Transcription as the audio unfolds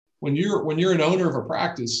when you're an owner of a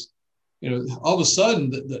practice, all of a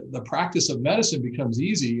sudden the practice of medicine becomes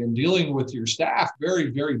easy, and dealing with your staff,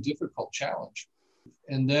 very, very difficult challenge.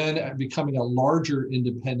 And then becoming a larger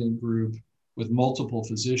independent group with multiple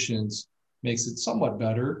physicians makes it somewhat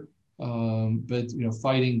better. But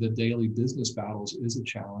fighting the daily business battles is a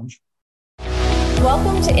challenge.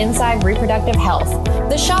 Welcome to Inside Reproductive Health,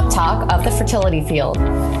 the shop talk of the fertility field.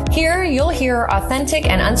 Here, you'll hear authentic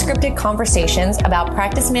and unscripted conversations about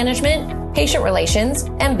practice management, patient relations,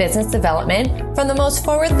 and business development from the most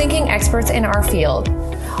forward-thinking experts in our field.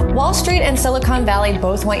 Wall Street and Silicon Valley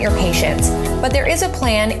both want your patients, but there is a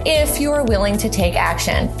plan if you are willing to take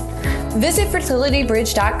action. Visit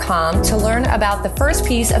fertilitybridge.com to learn about the first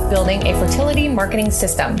piece of building a fertility marketing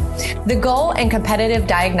system, the goal and competitive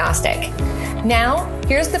diagnostic. Now,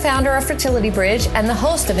 here's the founder of Fertility Bridge and the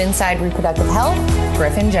host of Inside Reproductive Health,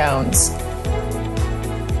 Griffin Jones.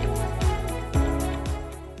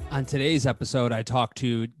 On today's episode, I talked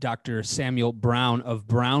to Dr. Samuel Brown of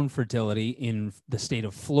Brown Fertility in the state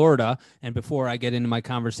of Florida. And before I get into my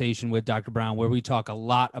conversation with Dr. Brown, where we talk a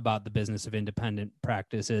lot about the business of independent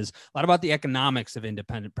practices, a lot about the economics of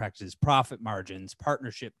independent practices, profit margins,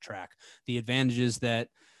 partnership track, the advantages that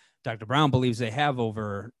Dr. Brown believes they have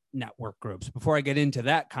over network groups. Before I get into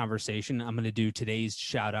that conversation, I'm going to do today's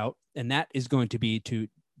shout out, and that is going to be to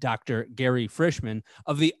Dr. Gary Frischman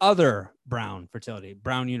of the other Brown Fertility,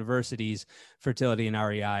 Brown University's Fertility and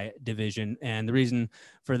REI division. And the reason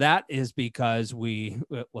for that is because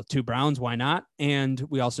two Browns, why not? And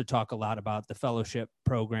we also talk a lot about the fellowship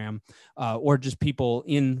program or just people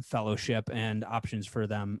in fellowship and options for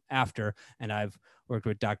them after. And I've worked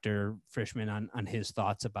with Dr. Frischman on his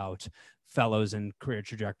thoughts about fellows and career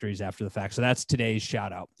trajectories after the fact. So that's today's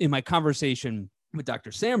shout out. In my conversation with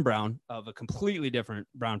Dr. Sam Brown of a completely different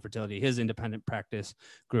Brown Fertility, his independent practice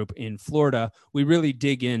group in Florida, we really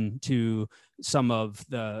dig into some of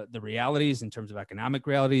the realities in terms of economic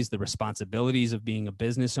realities, the responsibilities of being a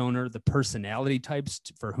business owner, the personality types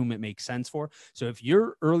for whom it makes sense for. So if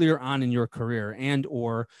you're earlier on in your career and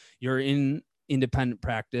or you're in independent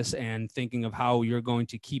practice and thinking of how you're going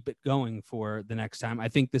to keep it going for the next time, I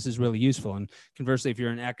think this is really useful. And conversely, if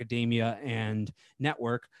you're in academia and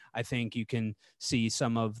network, I think you can see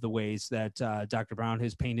some of the ways that Dr. Brown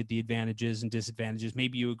has painted the advantages and disadvantages.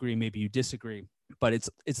 Maybe you agree, maybe you disagree, but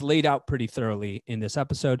it's laid out pretty thoroughly in this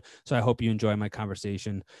episode. So I hope you enjoy my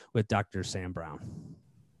conversation with Dr. Sam Brown.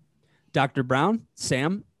 Dr. Brown,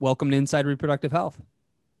 Sam, welcome to Inside Reproductive Health.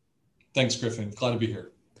 Thanks, Griffin. Glad to be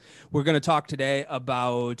here. We're going to talk today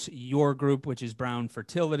about your group, which is Brown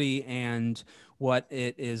Fertility, and what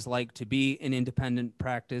it is like to be an independent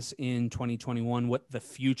practice in 2021, what the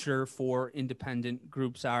future for independent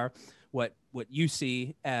groups are, what you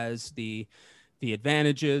see as the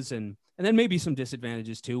advantages, and then maybe some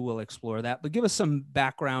disadvantages too. We'll explore that. But give us some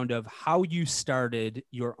background of how you started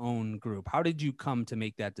your own group. How did you come to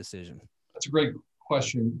make that decision? That's a great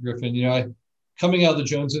question, Griffin. Coming out of the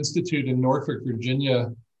Jones Institute in Norfolk,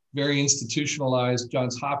 Virginia, very institutionalized,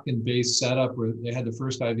 Johns Hopkins-based setup where they had the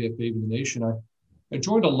first IVF baby in the nation. I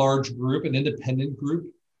joined a large group, an independent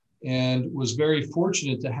group, and was very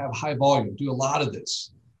fortunate to have high volume, do a lot of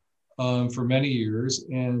this for many years.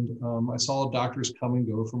 And I saw doctors come and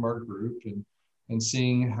go from our group and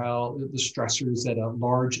seeing how the stressors that a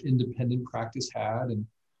large independent practice had.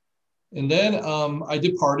 And then I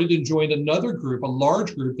departed and joined another group, a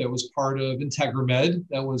large group that was part of IntegraMed,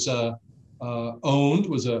 that was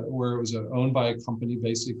owned by a company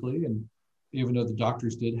basically. And even though the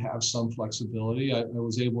doctors did have some flexibility, I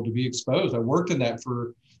was able to be exposed. I worked in that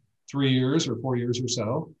for 3 years or 4 years or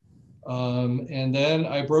so. And then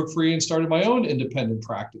I broke free and started my own independent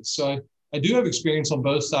practice. So I do have experience on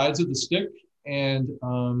both sides of the stick, and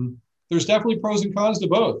there's definitely pros and cons to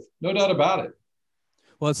both, no doubt about it.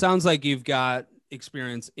 Well, it sounds like you've got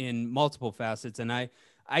experience in multiple facets, and I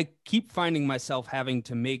keep finding myself having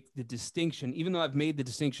to make the distinction, even though I've made the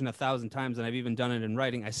distinction 1,000 times and I've even done it in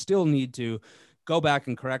writing, I still need to go back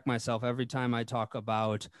and correct myself every time I talk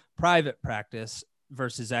about private practice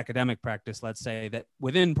versus academic practice. Let's say that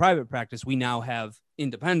within private practice, we now have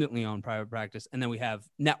independently owned private practice, and then we have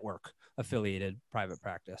network affiliated private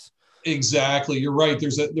practice. Exactly. You're right.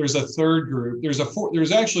 There's a third group. There's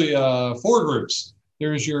actually 4 groups.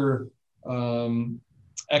 There's your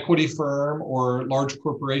equity firm or large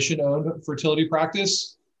corporation owned fertility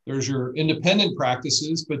practice. There's your independent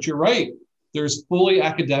practices, but you're right. There's fully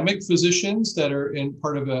academic physicians that are in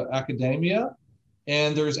part of academia,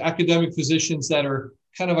 and there's academic physicians that are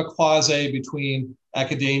kind of a quasi between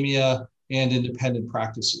academia and independent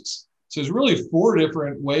practices. So there's really 4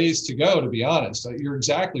 different ways to go, to be honest. You're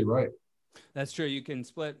exactly right. That's true. You can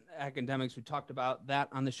split academics. We talked about that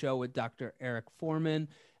on the show with Dr. Eric Foreman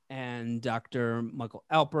and Dr. Michael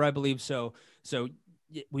Alper, I believe. So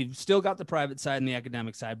we've still got the private side and the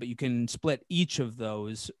academic side, but you can split each of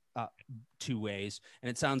those two ways. And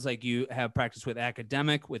it sounds like you have practice with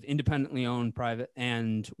academic, with independently owned private,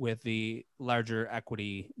 and with the larger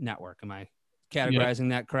equity network. Am I categorizing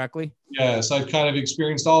that correctly? Yes, I've kind of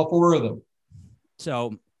experienced all four of them.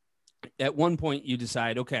 So at one point you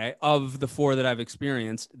decide, okay, of the four that I've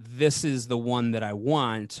experienced, this is the one that I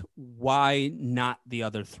want. Why not the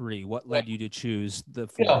other three? What led you to choose the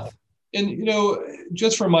fourth? Yeah. And,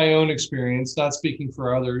 just from my own experience, not speaking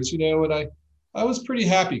for others, and I was pretty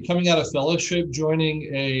happy coming out of fellowship,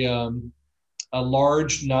 joining a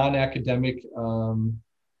large non-academic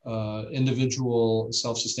individual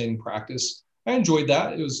self-sustaining practice. I enjoyed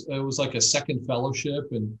that. It was like a second fellowship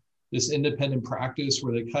and this independent practice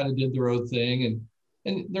where they kind of did their own thing.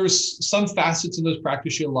 And there was some facets in those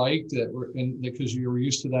practice you liked because you were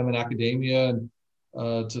used to them in academia and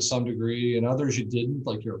to some degree, and others you didn't.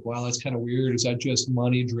 Like you're, wow, that's kind of weird. Is that just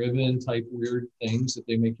money driven type weird things that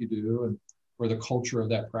they make you do, or the culture of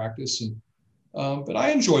that practice? And but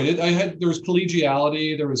I enjoyed it. There was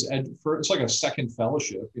collegiality. There was it's like a second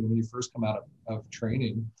fellowship, when you first come out of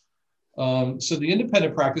training. So the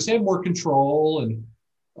independent practice, they have more control,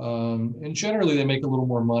 and generally they make a little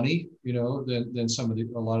more money, than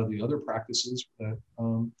a lot of the other practices.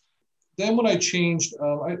 Then when I changed,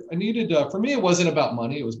 I needed, for me, it wasn't about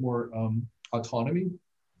money. It was more autonomy.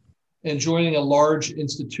 And joining a large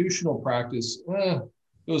institutional practice,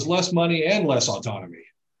 it was less money and less autonomy.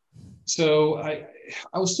 So I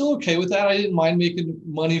was still okay with that. I didn't mind making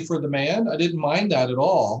money for the man. I didn't mind that at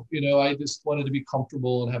all. I just wanted to be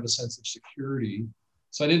comfortable and have a sense of security.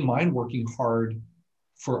 So I didn't mind working hard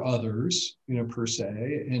for others, per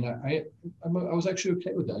se. And I was actually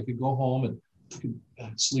okay with that. I could go home and could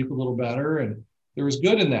sleep a little better. And there was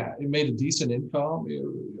good in that. It made a decent income.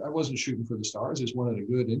 I wasn't shooting for the stars. I just wanted a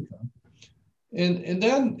good income. And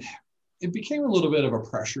then it became a little bit of a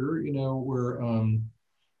pressure, where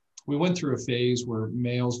we went through a phase where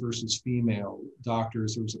males versus female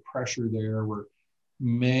doctors, there was a pressure there where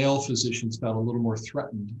male physicians felt a little more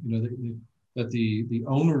threatened, that the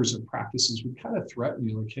owners of practices would kind of threaten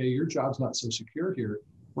you, like, hey, your job's not so secure here.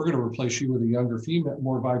 We're going to replace you with a younger female,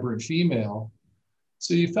 more vibrant female.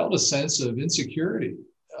 So you felt a sense of insecurity.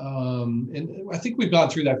 And I think we've gone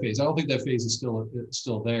through that phase. I don't think that phase is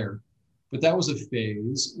still there, but that was a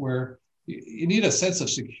phase where you need a sense of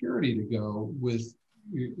security to go with,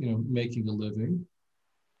 making a living.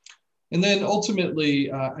 And then ultimately,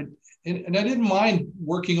 and I didn't mind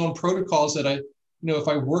working on protocols that if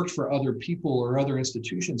I worked for other people or other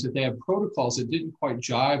institutions, if they have protocols that didn't quite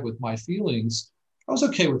jive with my feelings, I was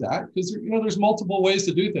okay with that because, there's multiple ways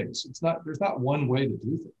to do things. There's not one way to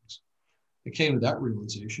do things. I came to that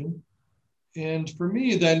realization. And for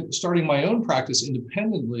me, then starting my own practice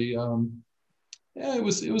independently, it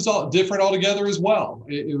was all different altogether as well.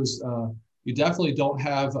 It was, you definitely don't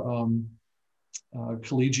have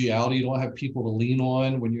collegiality. You don't have people to lean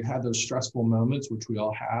on when you have those stressful moments, which we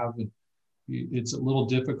all have. And it's a little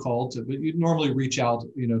difficult, but you normally reach out,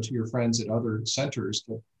 to your friends at other centers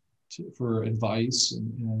for advice.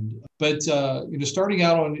 But starting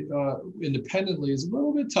out on independently is a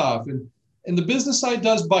little bit tough. And the business side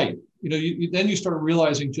does bite. Then you start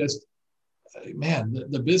realizing just, man,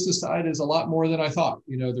 the business side is a lot more than I thought.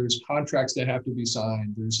 There's contracts that have to be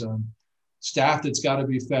signed. There's staff that's got to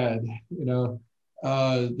be fed.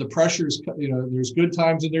 The pressures. There's good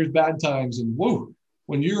times and there's bad times. And whoa,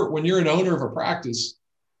 when you're an owner of a practice,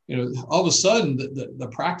 all of a sudden the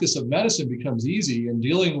practice of medicine becomes easy, and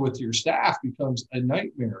dealing with your staff becomes a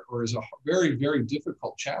nightmare or is a very, very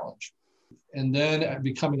difficult challenge. And then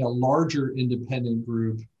becoming a larger independent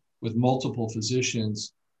group with multiple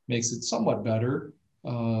physicians makes it somewhat better.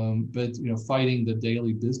 But fighting the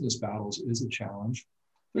daily business battles is a challenge.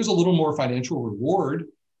 There's a little more financial reward.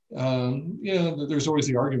 There's always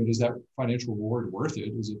the argument, is that financial reward worth it?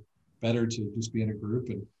 Is it better to just be in a group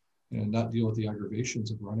and not deal with the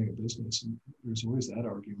aggravations of running a business? And there's always that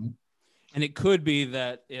argument. And it could be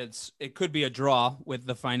that it could be a draw with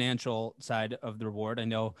the financial side of the reward. I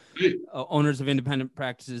know owners of independent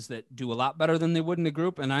practices that do a lot better than they would in a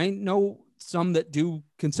group. And I know some that do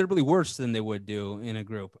considerably worse than they would do in a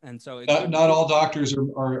group. And so not all doctors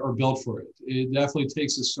are built for it. It definitely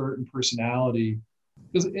takes a certain personality,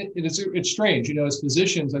 because it's strange, as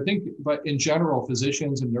physicians, I think, but in general,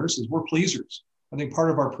 physicians and nurses, we're pleasers. I think part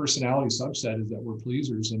of our personality subset is that we're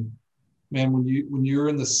pleasers. And man, when you're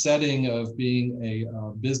in the setting of being a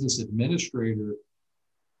business administrator,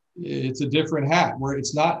 it's a different hat where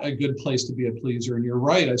it's not a good place to be a pleaser. And you're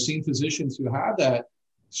right. I've seen physicians who have that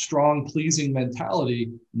strong pleasing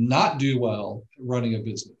mentality not do well running a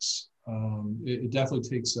business. It definitely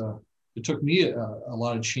takes it took me a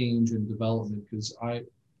lot of change and development, because I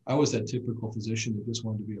was that typical physician that just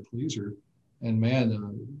wanted to be a pleaser. And man,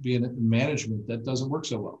 being in management, that doesn't work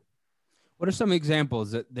so well. What are some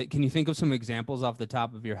examples that can you think of some examples off the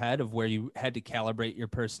top of your head of where you had to calibrate your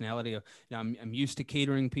personality? I'm used to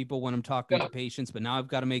catering people when I'm talking to patients, but now I've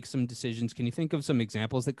got to make some decisions. Can you think of some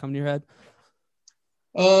examples that come to your head?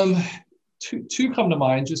 Two come to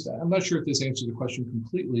mind. Just, I'm not sure if this answers the question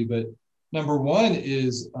completely, but number one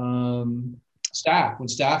is staff. When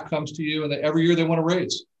staff comes to you and every year they want a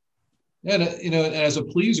raise, and as a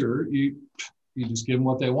pleaser, you just give them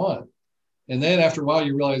what they want, and then after a while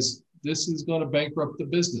you realize this is going to bankrupt the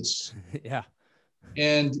business. Yeah.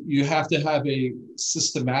 And you have to have a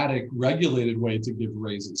systematic, regulated way to give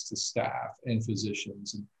raises to staff and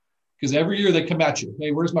physicians. Because every year they come at you, hey,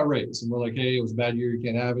 where's my raise? And we're like, hey, it was a bad year, you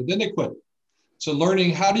can't have it. Then they quit. So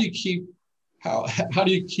learning how do you keep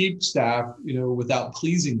staff, without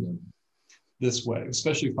pleasing them this way,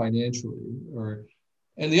 especially financially.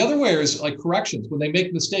 And the other way is like corrections. When they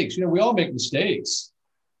make mistakes, we all make mistakes.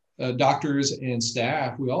 Doctors and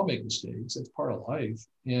staff, we all make mistakes. It's part of life.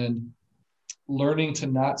 And learning to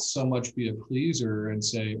not so much be a pleaser and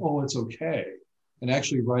say, oh, it's okay, and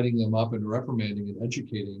actually writing them up and reprimanding and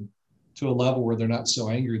educating to a level where they're not so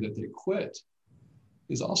angry that they quit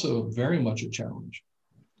is also very much a challenge.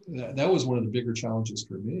 That was one of the bigger challenges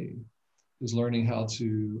for me, is learning how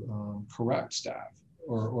to correct staff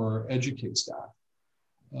or educate staff,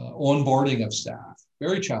 onboarding of staff,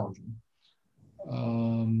 very challenging.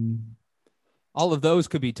 All of those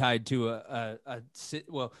could be tied to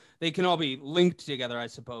well, they can all be linked together, I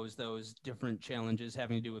suppose, those different challenges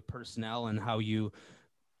having to do with personnel and how you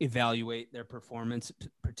evaluate their performance,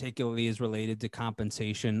 particularly as related to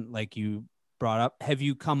compensation, like you brought up. Have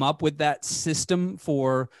you come up with that system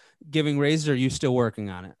for giving raises, or are you still working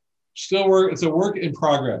on it? It's a work in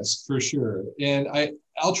progress for sure. And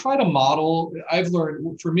I'll try to model. I've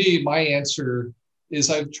learned, for me, my answer is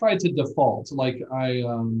I've tried to default. Like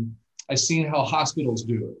I've seen how hospitals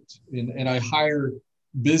do it, and I hire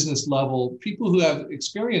business level people who have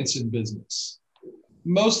experience in business.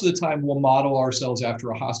 Most of the time we'll model ourselves after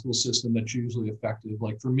a hospital system that's usually effective.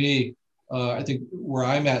 Like for me, I think where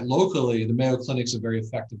I'm at locally, the Mayo Clinic's a very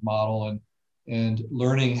effective model, and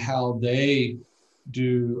learning how they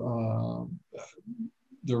do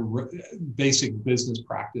their basic business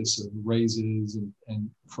practice of raises and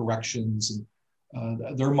corrections,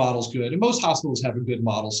 and their model's good. And most hospitals have a good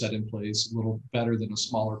model set in place, a little better than a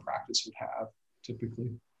smaller practice would have typically.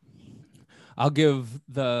 I'll give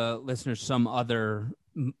the listeners some other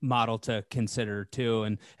model to consider too.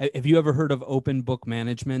 And have you ever heard of open book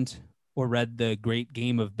management or read The Great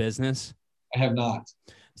Game of Business? I have not.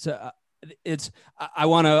 So I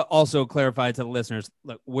want to also clarify to the listeners,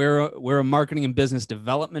 look, we're a marketing and business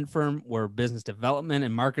development firm. We're business development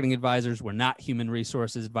and marketing advisors. We're not human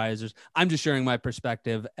resources advisors. I'm just sharing my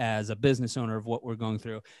perspective as a business owner of what we're going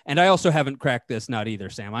through. And I also haven't cracked this nut either,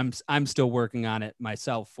 Sam. I'm still working on it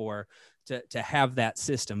myself to have that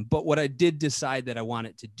system. But what I did decide that I want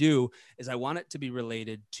it to do is I want it to be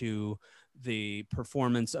related to the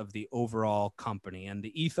performance of the overall company. And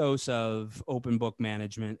the ethos of open book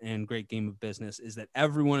management and Great Game of Business is that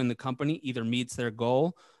everyone in the company either meets their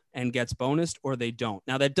goal and gets bonused, or they don't.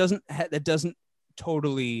 Now that doesn't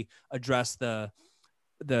totally address the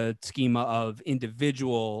schema of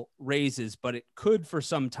individual raises, but it could for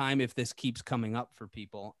some time if this keeps coming up for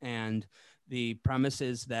people. And the premise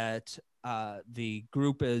is that the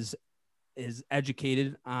group is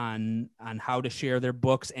educated on how to share their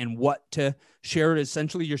books and what to share.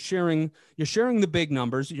 Essentially, you're sharing the big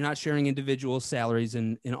numbers. You're not sharing individual salaries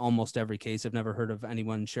in almost every case. I've never heard of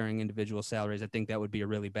anyone sharing individual salaries. I think that would be a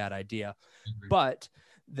really bad idea. Mm-hmm. But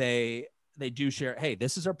they do share, hey,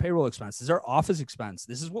 this is our payroll expense. This is our office expense.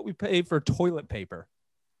 This is what we pay for toilet paper.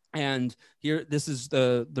 And here, this is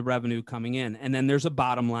the revenue coming in. And then there's a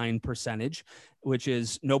bottom line percentage, which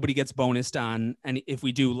is nobody gets bonused on. And if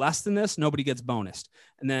we do less than this, nobody gets bonused.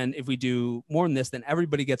 And then if we do more than this, then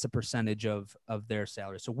everybody gets a percentage of their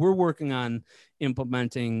salary. So we're working on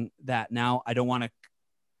implementing that now. I don't want to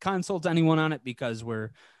consult anyone on it because we're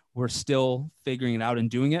still figuring it out and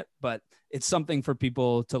doing it, but it's something for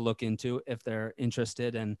people to look into if they're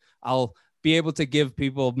interested. And I'll be able to give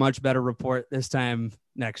people a much better report this time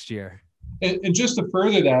next year. And just to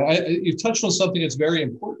further that, you've touched on something that's very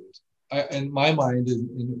important in my mind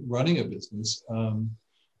in running a business,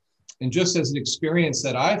 And just as an experience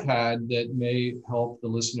that I've had that may help the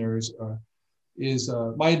listeners is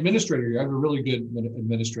my administrator. I have a really good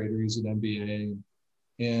administrator. He's an MBA.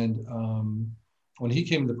 And when he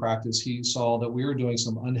came into practice, he saw that we were doing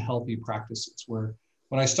some unhealthy practices where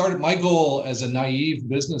when I started, my goal as a naive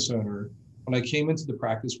business owner, when I came into the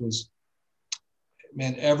practice was,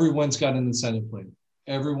 man, everyone's got an incentive plan.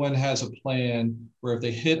 Everyone has a plan where if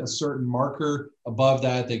they hit a certain marker above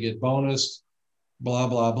that, they get bonused, blah,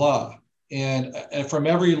 blah, blah. And from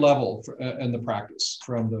every level in the practice,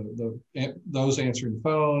 from those answering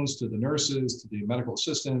phones to the nurses, to the medical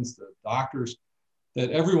assistants, the doctors, that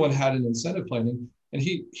everyone had an incentive planning. And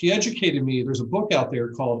he educated me. There's a book out there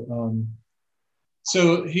called,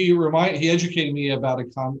 he educated me about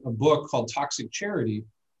a book called Toxic Charity,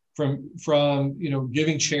 from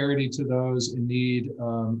giving charity to those in need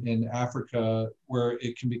in Africa where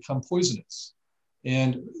it can become poisonous.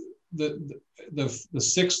 And the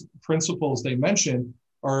 6 principles they mention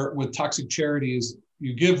are with toxic charities: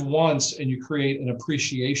 you give once and you create an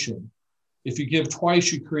appreciation. If you give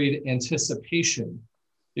twice, you create anticipation.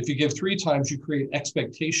 If you give 3 times, you create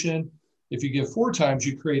expectation. If you give 4 times,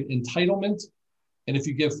 you create entitlement. And if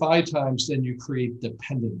you give 5 times, then you create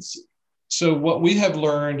dependency. So what we have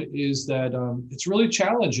learned is that it's really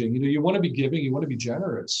challenging. You want to be giving, you want to be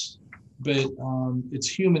generous, but it's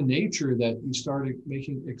human nature that you start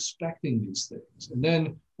expecting these things. And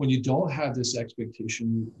then when you don't have this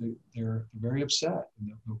expectation, they're very upset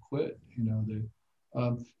and they'll quit.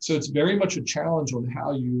 So it's very much a challenge on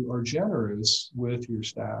how you are generous with your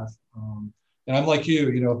staff. And I'm like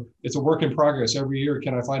you, it's a work in progress. Every year,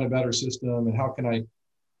 can I find a better system, and how can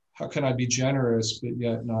I be generous but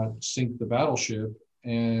yet not sink the battleship,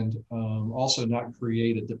 and also not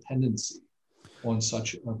create a dependency on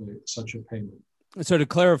such a payment. So to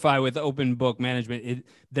clarify, with open book management,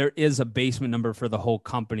 there is a basement number for the whole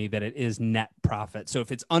company that it is net profit. So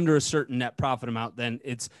if it's under a certain net profit amount, then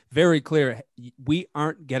it's very clear we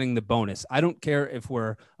aren't getting the bonus. I don't care if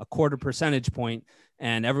we're a 0.25 percentage point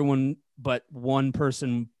and everyone but one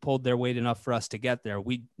person pulled their weight enough for us to get there.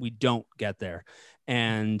 We don't get there.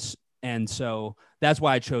 And so that's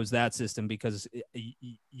why I chose that system, because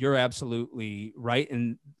you're absolutely right.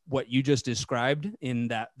 And what you just described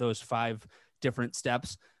in those 5 different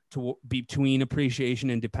steps to between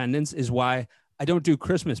appreciation and dependence is why I don't do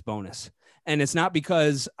Christmas bonus. And it's not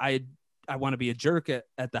because I want to be a jerk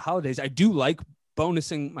at the holidays. I do like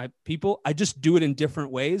bonusing my people. I just do it in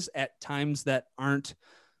different ways at times that aren't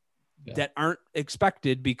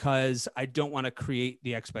expected, because I don't want to create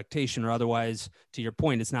the expectation, or otherwise, to your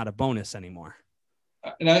point, it's not a bonus anymore.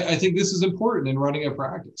 And I think this is important in running a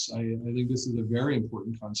practice. I think this is a very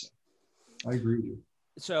important concept. I agree with you.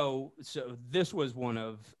 So this was one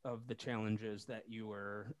of the challenges that you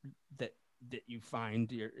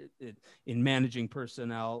find in managing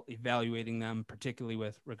personnel, evaluating them, particularly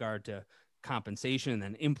with regard to compensation, and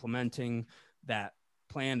then implementing that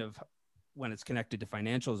plan of, when it's connected to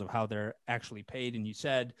financials, of how they're actually paid. And you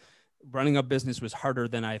said running a business was harder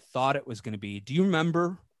than I thought it was going to be. Do you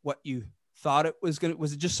remember what you thought it was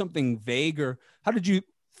was it just something vague, or how did you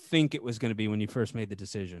think it was going to be when you first made the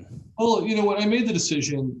decision? Well, when I made the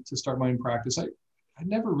decision to start my own practice, I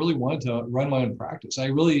never really wanted to run my own practice. I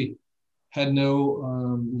really had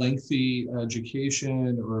no lengthy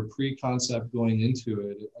education or pre-concept going into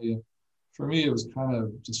it. For me, it was kind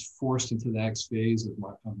of just forced into the next phase of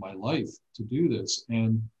my life to do this,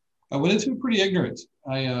 and I went into it pretty ignorant.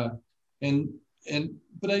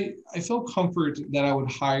 But I felt comfort that I would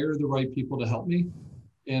hire the right people to help me,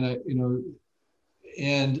 and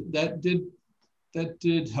and that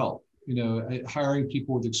did help. Hiring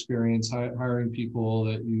people with experience, hiring people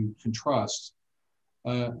that you can trust,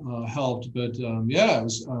 helped. But it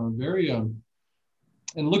was very.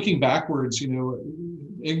 And looking backwards,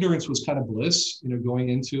 ignorance was kind of bliss, going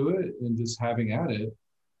into it and just having at it.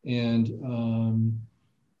 And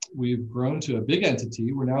we've grown to a big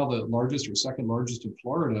entity. We're now the largest or second largest in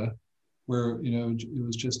Florida, where, it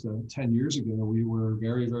was just 10 years ago, we were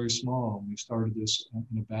very, very small. We started this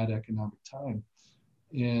in a bad economic time.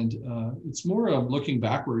 And it's more of looking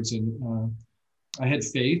backwards. And I had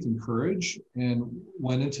faith and courage and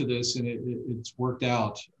went into this, and it's worked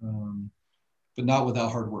out. But not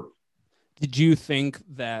without hard work. Did you think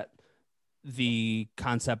that the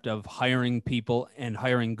concept of hiring people and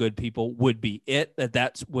hiring good people would be it?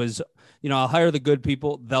 That was, I'll hire the good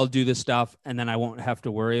people, they'll do the stuff, and then I won't have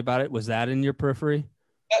to worry about it. Was that in your periphery?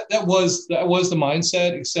 That was the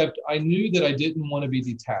mindset, except I knew that I didn't want to be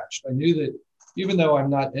detached. I knew that even though I'm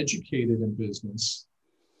not educated in business,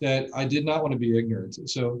 that I did not want to be ignorant.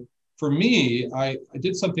 So for me, I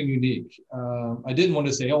did something unique. I didn't want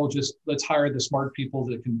to say, oh, just let's hire the smart people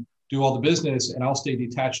that can do all the business and I'll stay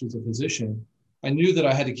detached as a physician. I knew that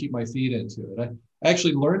I had to keep my feet into it. I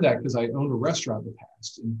actually learned that because I owned a restaurant in the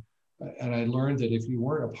past. And I learned that if you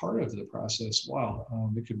weren't a part of the process, wow,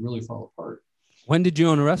 it could really fall apart. When did you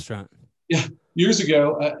own a restaurant? Yeah, years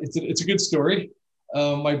ago. It's a good story.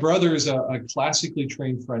 My brother is a classically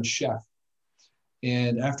trained French chef.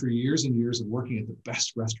 And after years and years of working at the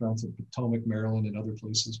best restaurants in Potomac, Maryland, and other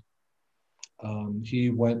places,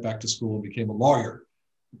 he went back to school and became a lawyer.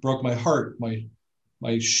 It broke my heart.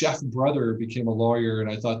 My chef brother became a lawyer,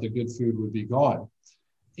 and I thought the good food would be gone.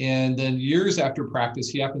 And then years after practice,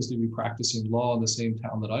 he happens to be practicing law in the same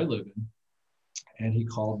town that I live in. And he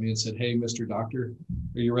called me and said, hey, Mr. Doctor,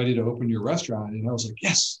 are you ready to open your restaurant? And I was like,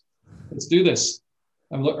 yes, let's do this.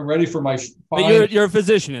 I'm ready for my. But you're a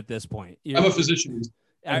physician at this point. I'm a physician.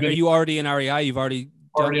 Are you already in REI? You've already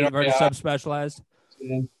subspecialized?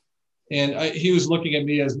 And he was looking at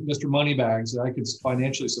me as Mr. Moneybags, that I could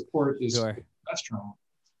financially support this restaurant.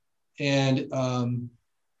 And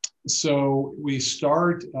so we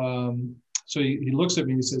start, so he looks at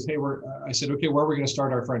me and he says, hey, I said, okay, where are we going to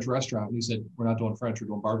start our French restaurant? And he said, we're not doing French, we're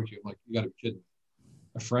doing barbecue. I'm like, you got to be kidding.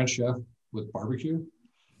 A French chef with barbecue?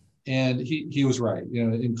 And he was right. You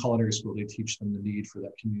know, in culinary school, they teach them the need for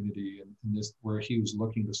that community. And this, where he was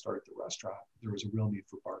looking to start the restaurant, there was a real need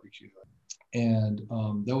for barbecue. And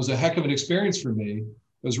that was a heck of an experience for me.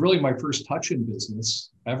 It was really my first touch in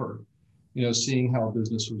business ever. You know, seeing how a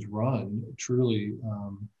business was run truly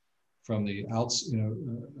from the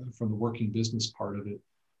from the working business part of it.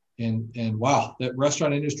 And wow, that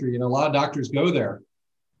restaurant industry, you know, a lot of doctors go there.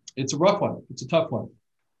 It's a rough one. It's a tough one.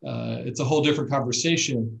 It's a whole different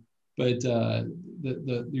conversation. But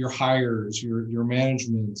your hires, your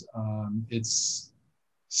management, it's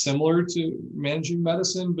similar to managing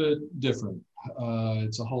medicine, but different.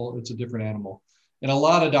 It's a different animal. And a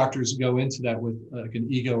lot of doctors go into that with like an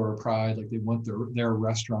ego or a pride, like they want their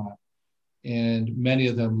restaurant. And many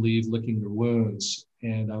of them leave licking their wounds.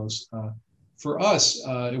 And for us,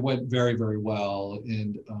 it went very, very well.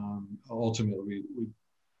 And ultimately,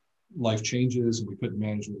 life changes and we couldn't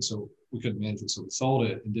manage it. So we sold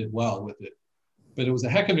it and did well with it. But it was a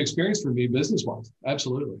heck of an experience for me business-wise.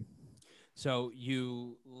 Absolutely. So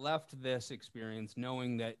you left this experience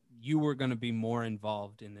knowing that you were going to be more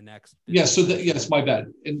involved in the next business. Yes, my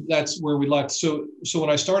bad. And that's where we left. So when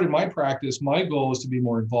I started my practice, my goal was to be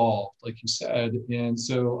more involved, like you said. And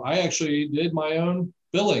so I actually did my own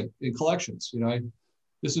billing in collections. You know,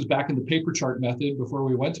 this was back in the paper chart method before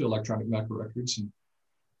we went to electronic medical records.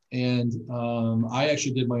 And I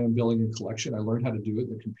actually did my own billing and collection. I learned how to do it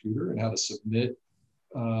in the computer and how to submit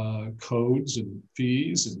codes and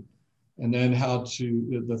fees and then how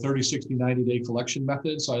to the 30, 60, 90-day collection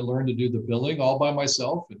method. So I learned to do the billing all by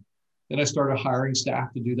myself. And then I started hiring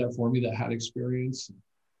staff to do that for me that had experience.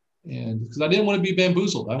 And because I didn't want to be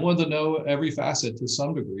bamboozled. I wanted to know every facet to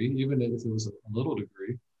some degree, even if it was a little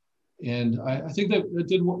degree. And I think that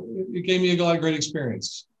it gave me a lot of great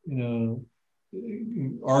experience, you know,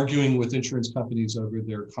 arguing with insurance companies over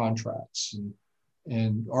their contracts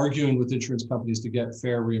and arguing with insurance companies to get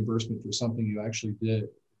fair reimbursement for something you actually did.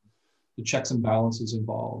 The checks and balances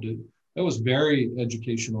involved. It was very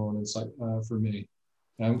educational and insight for me.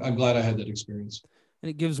 And I'm glad I had that experience. And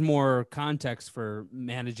it gives more context for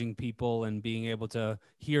managing people and being able to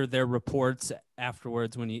hear their reports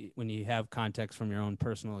afterwards when you have context from your own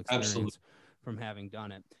personal experience. Absolutely. From having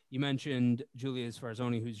done it. You mentioned Julius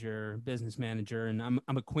Farzoni, who's your business manager, and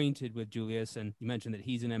I'm acquainted with Julius, and you mentioned that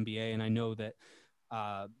he's an MBA, and I know that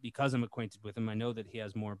because I'm acquainted with him, I know that he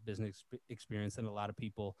has more business experience than a lot of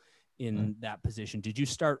people in that position. Did you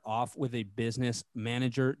start off with a business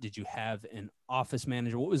manager? Did you have an office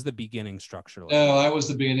manager? What was the beginning structure like? No, I was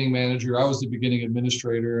the beginning manager. I was the beginning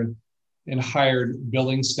administrator and hired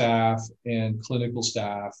billing staff and clinical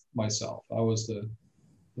staff myself. I was the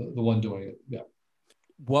one doing it. Yeah.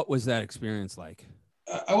 What was that experience like?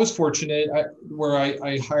 I was fortunate I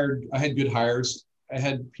had good hires. I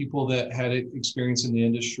had people that had experience in the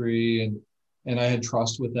industry and I had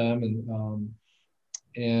trust with them.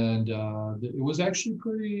 And it was actually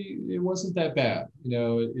it wasn't that bad. You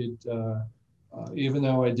know, even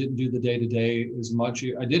though I didn't do the day-to-day as much,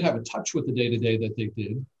 I did have a touch with the day-to-day that they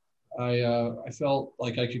did. I felt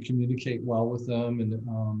like I could communicate well with them. And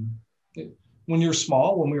when we were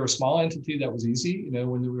a small entity, that was easy. You know,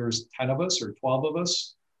 when there was 10 of us or 12 of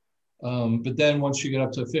us. But then once you get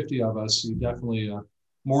up to 50 of us, you definitely,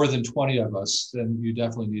 more than 20 of us, then you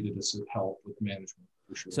definitely needed some help with management.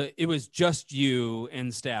 Sure. So it was just you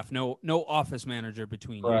and staff, no office manager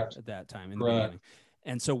between Correct. You at that time. Correct.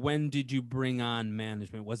 And so when did you bring on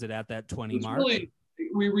management? Was it at that 20 mark? Really,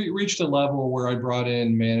 we reached a level where I brought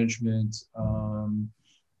in management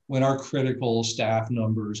when our critical staff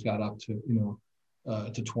numbers got up to,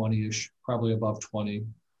 to 20-ish, probably above 20.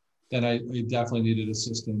 Then I definitely needed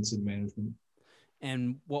assistance in management.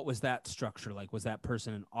 And what was that structure like? Was that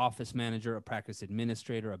person an office manager, a practice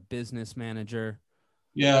administrator, a business manager?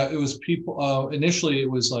 Yeah, it was people. Initially,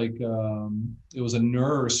 it was like it was a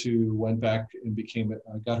nurse who went back and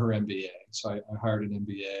got her MBA. So I hired an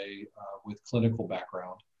MBA with clinical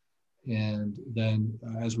background, and then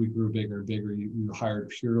as we grew bigger and bigger, you hired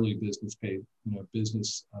purely business paid,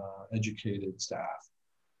 business educated staff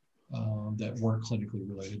that weren't clinically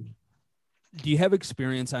related. Do you have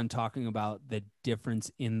experience on talking about the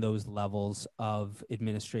difference in those levels of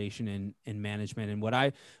administration and management? And what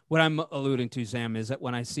I'm alluding to, Sam, is that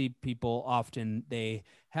when I see people, often they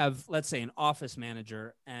have, let's say, an office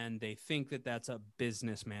manager, and they think that that's a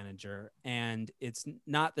business manager, and it's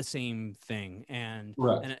not the same thing. And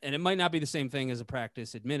it might not be the same thing as a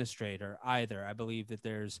practice administrator either. I believe that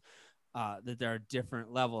there are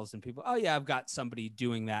different levels, and people, oh yeah, I've got somebody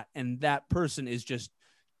doing that, and that person is just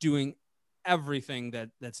doing everything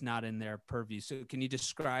that's not in their purview. So can you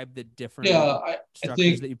describe the different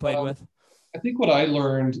structures that you played with? I think what I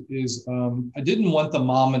learned is I didn't want the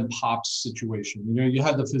mom and pop situation. You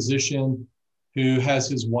had the physician who has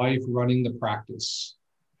his wife running the practice,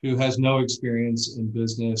 who has no experience in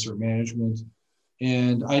business or management.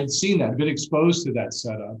 And I'd seen that, been exposed to that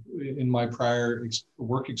setup in my prior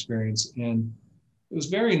work experience. And it was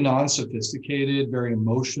very non-sophisticated, very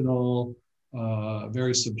emotional,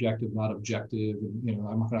 very subjective, not objective. And,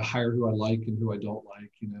 I'm going to hire who I like and who I don't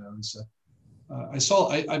like,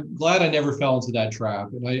 So I'm glad I never fell into that trap.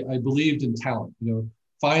 And I believed in talent,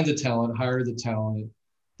 find the talent, hire the talent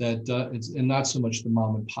and not so much the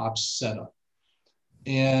mom and pop setup.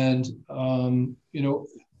 And,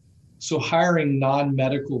 so hiring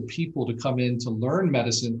non-medical people to come in to learn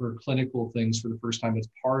medicine or clinical things for the first time as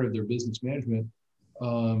part of their business management,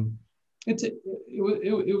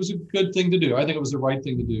 it was a good thing to do. I think it was the right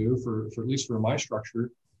thing to do for at least for my structure.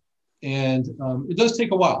 And it does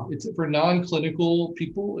take a while. It's for non-clinical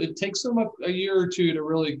people, it takes them a year or two to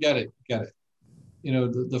really get it.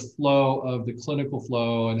 The flow of the clinical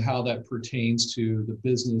flow and how that pertains to the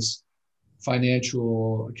business,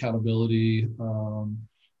 financial accountability,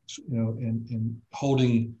 and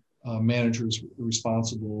holding managers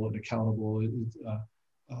responsible and accountable.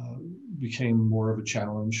 Became more of a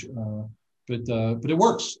challenge, but it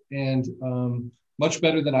works, and much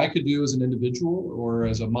better than I could do as an individual or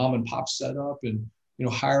as a mom and pop setup. And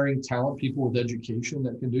hiring talent, people with education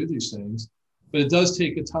that can do these things. But it does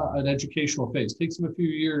take an educational phase. It takes them a few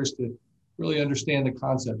years to really understand the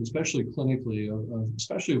concept, especially clinically,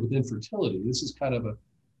 especially with infertility. This is kind of a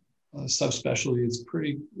subspecialty.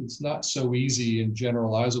 It's not so easy and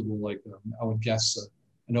generalizable like I would guess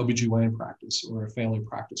an OBGYN practice or a family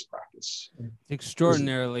practice. It's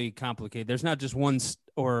extraordinarily complicated. There's not just one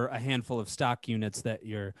or a handful of stock units that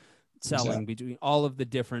you're selling between all of the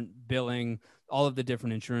different billing, all of the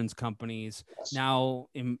different insurance companies, now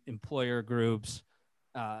employer groups,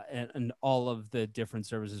 and all of the different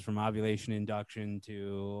services from ovulation induction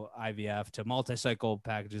to IVF to multi-cycle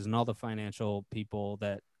packages and all the financial people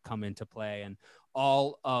that come into play, and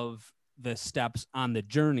all of the steps on the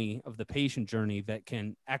journey of the patient journey that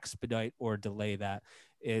can expedite or delay that.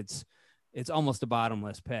 It's almost a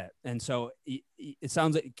bottomless pit. And so it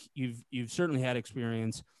sounds like you've certainly had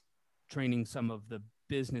experience training some of the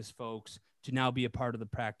business folks to now be a part of the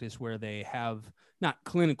practice where they have not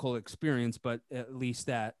clinical experience, but at least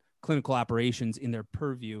that clinical operations in their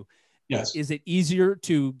purview. Yes. Is it easier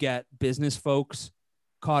to get business folks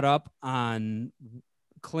caught up on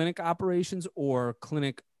clinic operations or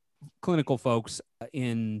clinical folks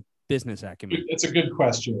in business acumen? It's a good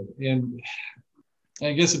question. And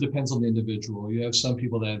I guess it depends on the individual. You have some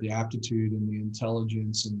people that have the aptitude and the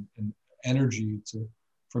intelligence and energy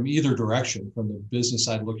from either direction, from the business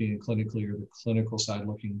side looking at clinically or the clinical side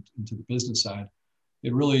looking into the business side.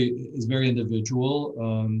 It really is very individual.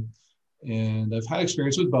 And I've had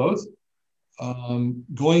experience with both.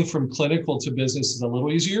 Going from clinical to business is a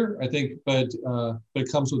little easier, I think, but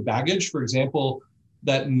it comes with baggage. For example,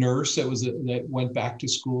 that nurse that went back to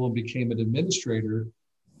school and became an administrator,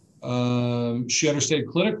 she understood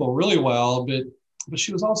clinical really well, but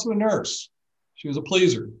she was also a nurse. She was a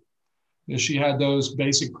pleaser. She had those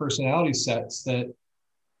basic personality sets that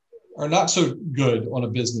are not so good on a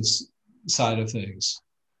business side of things,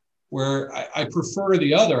 where I prefer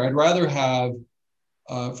the other. I'd rather have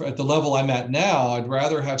at the level I'm at now, I'd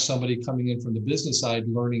rather have somebody coming in from the business side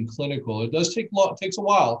learning clinical. It does takes a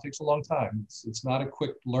while. It takes a long time. It's not a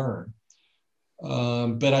quick learn.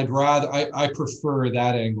 But I prefer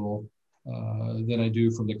that angle than I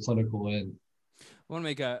do from the clinical end. I want to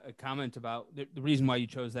make a comment about the reason why you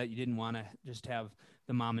chose that. You didn't want to just have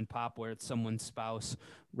the mom and pop where it's someone's spouse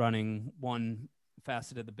running one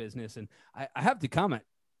facet of the business. And I have to comment,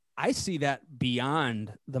 I see that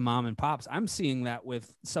beyond the mom and pops. I'm seeing that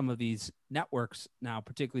with some of these networks now,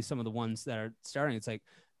 particularly some of the ones that are starting. It's like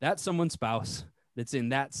that's someone's spouse that's in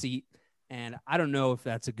that seat. And I don't know if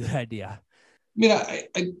that's a good idea. I mean,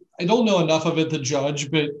 I don't know enough of it to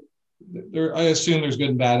judge, but I assume there's good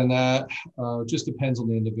and bad in that. It just depends on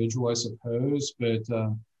the individual, I suppose.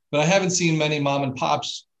 But I haven't seen many mom and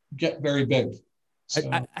pops get very big. So.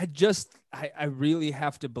 I really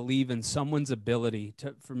have to believe in someone's ability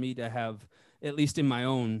for me to have, at least in my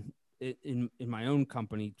own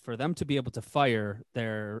company, for them to be able to fire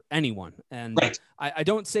anyone. And right. I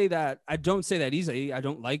don't say that easily. I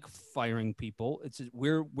don't like firing people. It's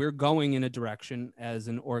we're going in a direction as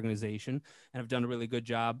an organization, and I've done a really good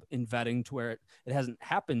job in vetting to where it hasn't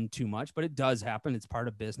happened too much, but it does happen. It's part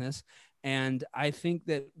of business. And I think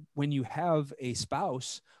that when you have a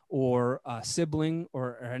spouse or a sibling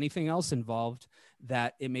or anything else involved,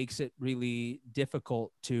 that it makes it really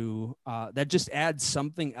difficult to, that just adds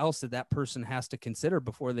something else that person has to consider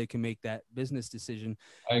before they can make that business decision.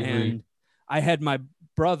 I agree. And I had my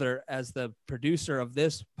brother as the producer of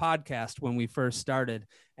this podcast when we first started,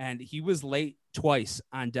 and he was late twice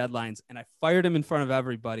on deadlines, and I fired him in front of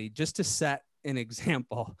everybody just to set an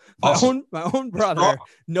example. Awesome. My own brother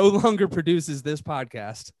no longer produces this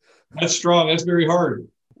podcast. That's strong. That's very hard.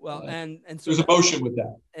 Well, and so there's emotion with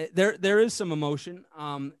that. There is some emotion.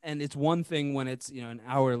 And it's one thing when it's, an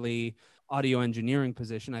hourly audio engineering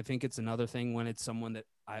position. I think it's another thing when it's someone that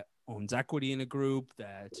owns equity in a group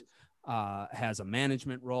that has a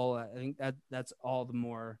management role. I think that's all the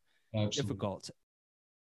more difficult.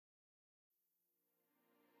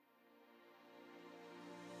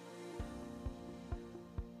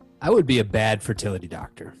 I would be a bad fertility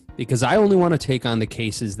doctor because I only want to take on the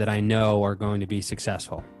cases that I know are going to be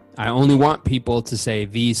successful. I only want people to say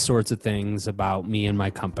these sorts of things about me and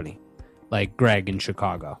my company, like Greg in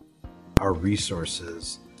Chicago. Our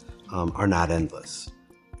resources are not endless.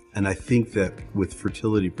 And I think that with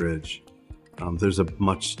Fertility Bridge, there's a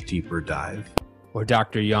much deeper dive. Or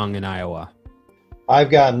Dr. Young in Iowa.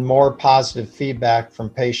 I've gotten more positive feedback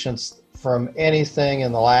from patients from anything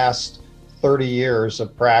in the last 30 years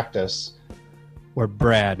of practice. Or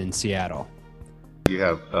Brad in Seattle. You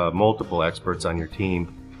have multiple experts on your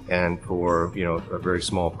team, and for a very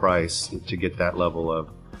small price to get that level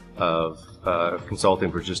of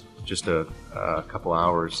consulting for just a couple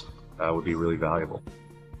hours would be really valuable.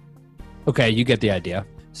 Okay, you get the idea.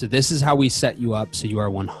 So this is how we set you up so you are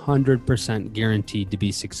 100% guaranteed to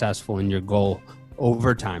be successful in your goal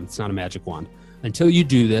over time. It's not a magic wand. Until you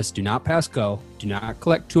do this, do not pass go, do not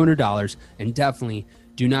collect $200, and definitely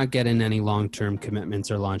do not get in any long-term commitments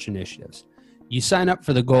or launch initiatives. You sign up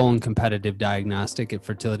for the Goal and Competitive Diagnostic at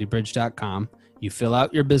fertilitybridge.com. You fill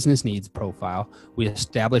out your business needs profile. We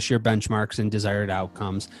establish your benchmarks and desired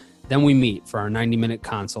outcomes. Then we meet for our 90-minute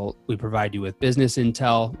consult. We provide you with business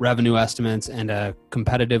intel, revenue estimates, and a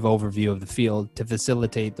competitive overview of the field to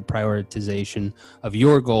facilitate the prioritization of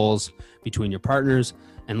your goals between your partners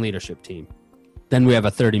and leadership team. Then we have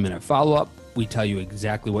a 30-minute follow-up. We tell you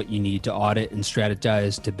exactly what you need to audit and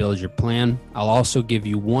strategize to build your plan. I'll also give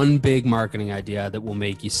you one big marketing idea that will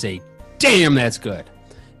make you say, damn, that's good.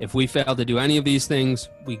 If we fail to do any of these things,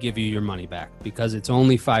 we give you your money back because it's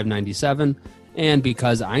only $5.97 and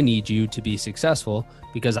because I need you to be successful,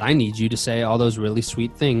 because I need you to say all those really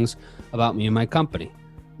sweet things about me and my company.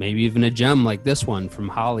 Maybe even a gem like this one from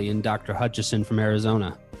Holly and Dr. Hutchison from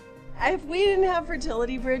Arizona. If we didn't have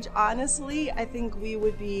Fertility Bridge, honestly, I think we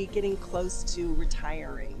would be getting close to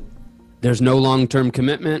retiring. There's no long-term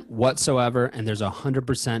commitment whatsoever, and there's a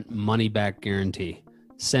 100% money-back guarantee.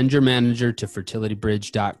 Send your manager to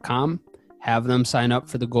fertilitybridge.com, have them sign up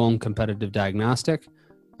for the Goal and Competitive Diagnostic,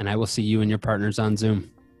 and I will see you and your partners on Zoom.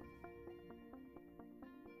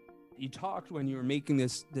 You talked when you were making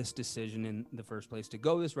this decision in the first place to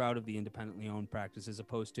go this route of the independently owned practice as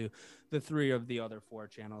opposed to the 3 of the other 4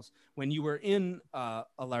 channels. When you were in a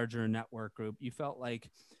larger network group, you felt like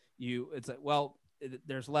it's like, well,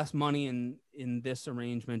 there's less money in this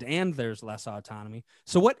arrangement and there's less autonomy.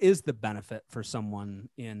 So what is the benefit for someone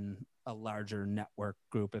in a larger network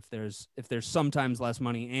group if there's sometimes less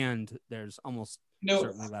money and there's almost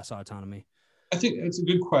certainly less autonomy? I think it's a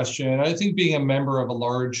good question. I think being a member of a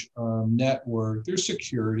large network, there's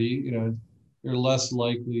security. You're less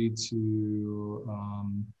likely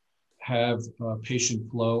to have patient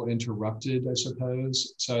flow interrupted, I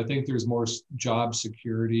suppose. So I think there's more job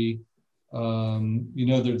security.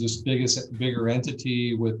 They're this bigger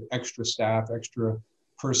entity with extra staff, extra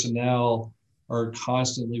personnel are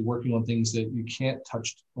constantly working on things that you can't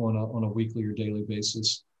touch on a weekly or daily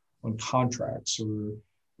basis, on contracts or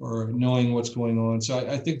knowing what's going on. So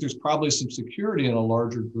I think there's probably some security in a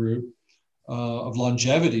larger group of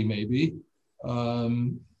longevity, maybe,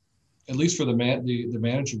 at least for the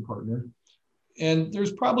managing partner. And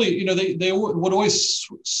there's probably, they would always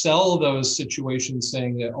sell those situations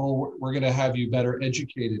saying that, oh, we're going to have you better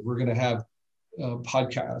educated. We're going to have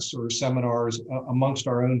podcasts or seminars amongst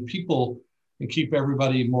our own people and keep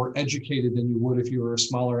everybody more educated than you would if you were a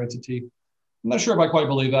smaller entity. I'm not sure if I quite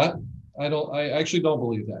believe that. I actually don't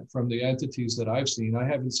believe that from the entities that I've seen. I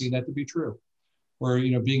haven't seen that to be true. Where,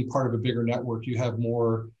 being part of a bigger network, you have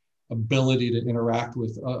more ability to interact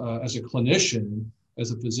with, as a clinician,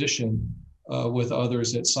 as a physician, with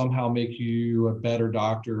others that somehow make you a better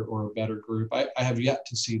doctor or a better group. I have yet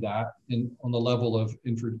to see that on the level of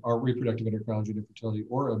our reproductive endocrinology and infertility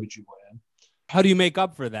or OBGYN. How do you make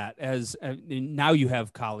up for that? As now you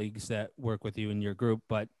have colleagues that work with you in your group,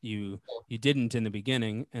 but you didn't in the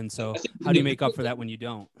beginning. And so how do you make up for that when you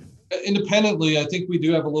don't? Independently, I think we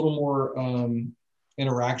do have a little more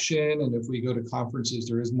interaction. And if we go to conferences,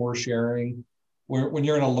 there is more sharing. When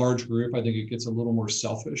you're in a large group, I think it gets a little more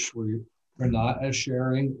selfish where you're not as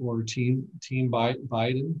sharing or team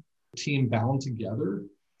bound together.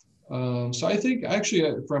 So I think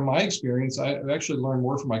actually from my experience, I've actually learned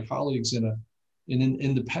more from my colleagues in an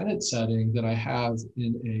independent setting than I have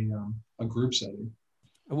in a group setting.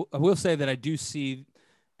 I will say that I do see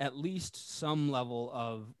at least some level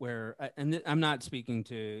of where, and I'm not speaking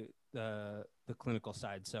to the clinical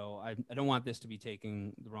side, so I don't want this to be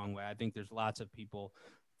taken the wrong way. I think there's lots of people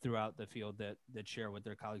throughout the field that share with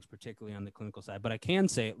their colleagues, particularly on the clinical side. But I can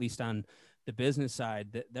say, at least on the business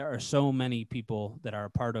side, that there are so many people that are a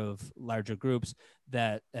part of larger groups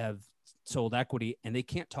that have sold equity, and they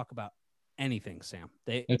can't talk about anything, Sam.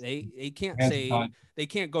 They can't say, they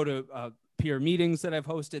can't go to peer meetings that I've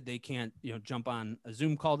hosted. They can't, jump on a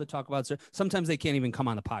Zoom call to talk about. Sometimes they can't even come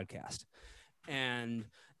on the podcast. And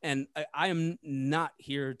I am not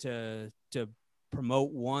here to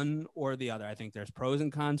promote one or the other. I think there's pros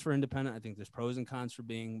and cons for independent. I think there's pros and cons for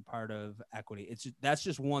being part of equity. That's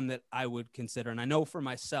just one that I would consider. And I know for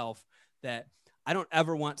myself that I don't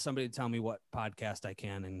ever want somebody to tell me what podcast I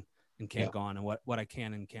can and can't go on, and what I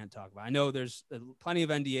can and can't talk about. I know there's plenty of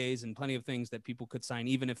NDAs and plenty of things that people could sign,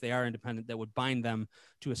 even if they are independent, that would bind them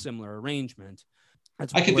to a similar arrangement. I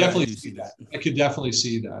could definitely see that. I could definitely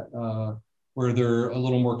see that. Where they're a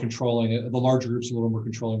little more controlling, the larger groups a little more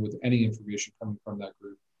controlling with any information coming from that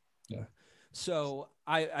group. Yeah. So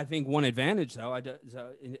I think one advantage, though,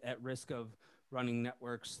 at risk of running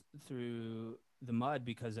networks through the mud,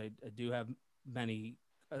 because I do have many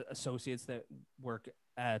associates that work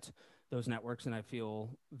at those networks, and I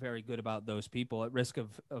feel very good about those people. At risk of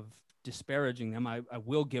disparaging them, I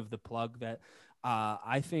will give the plug that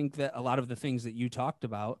I think that a lot of the things that you talked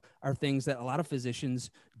about are things that a lot of physicians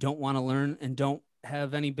don't want to learn and don't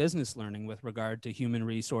have any business learning with regard to human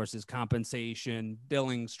resources, compensation,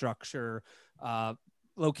 billing structure,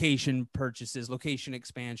 location purchases, location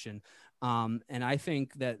expansion. And I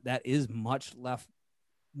think that is much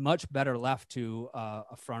better left to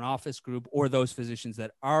a front office group or those physicians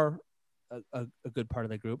that are a good part of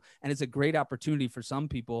that group. And it's a great opportunity for some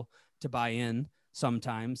people to buy in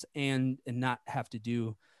sometimes and not have to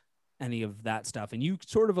do any of that stuff. And you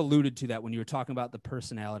sort of alluded to that when you were talking about the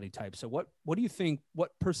personality type. So what do you think,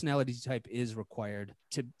 what personality type is required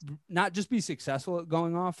to not just be successful at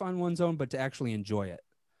going off on one's own, but to actually enjoy it?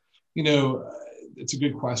 It's a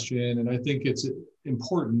good question. And I think it's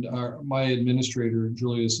important. My administrator,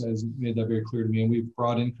 Julius, has made that very clear to me. And we've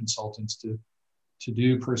brought in consultants to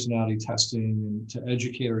do personality testing and to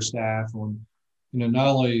educate our staff on, not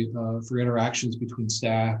only for interactions between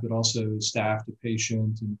staff, but also staff to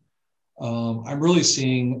patient. And I'm really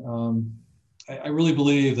seeing, I really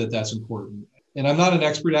believe that that's important. And I'm not an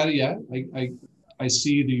expert at it yet. I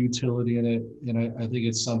see the utility in it, and I think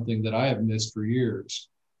it's something that I have missed for years.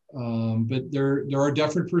 But there are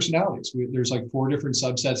different personalities. There's like 4 different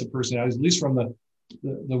subsets of personalities, at least from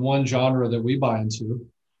the one genre that we buy into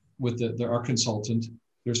with our consultant.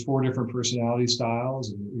 There's 4 different personality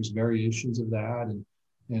styles, and there's variations of that,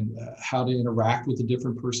 and how to interact with the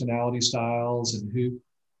different personality styles, and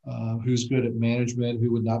who's good at management,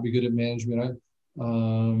 who would not be good at management.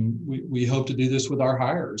 We hope to do this with our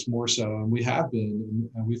hires more so, and we have been,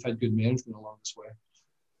 and we've had good management along this way.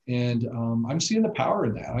 And I'm seeing the power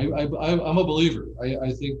in that. I'm a believer.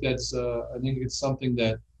 I think I think it's something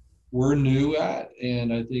that we're new at,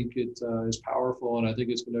 and I think it is powerful, and I think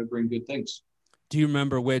it's going to bring good things. Do you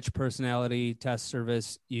remember which personality test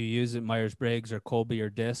service you use at Myers-Briggs or Colby or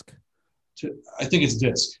DISC? I think it's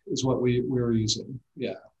DISC is what we were using.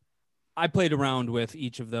 Yeah. I played around with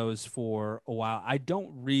each of those for a while. I don't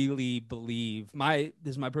really believe this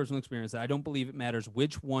is my personal experience, that I don't believe it matters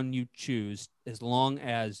which one you choose as long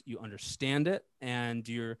as you understand it and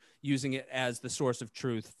you're using it as the source of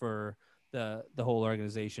truth for the whole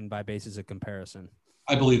organization by basis of comparison.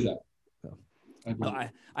 I believe that.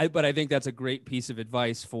 But I think that's a great piece of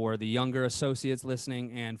advice for the younger associates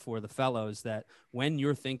listening and for the fellows, that when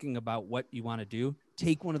you're thinking about what you want to do,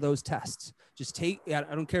 take one of those tests. Just I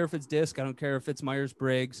don't care if it's DISC, I don't care if it's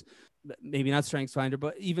Myers-Briggs, maybe not StrengthsFinder,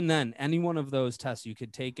 but even then, any one of those tests, you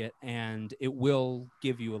could take it and it will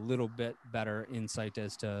give you a little bit better insight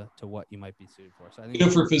as to what you might be suited for. So I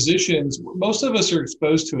think for physicians, most of us are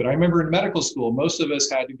exposed to it. I remember in medical school, most of us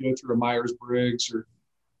had to go through a Myers-Briggs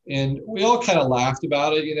and we all kind of laughed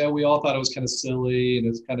about it. We all thought it was kind of silly and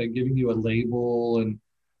it's kind of giving you a label, and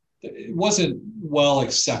it wasn't well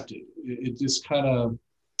accepted. It just kind of,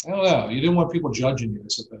 I don't know. You didn't want people judging you, I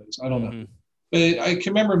suppose. I don't know. But I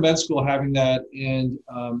can remember med school having that and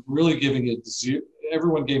really giving it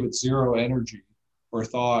everyone gave it zero energy or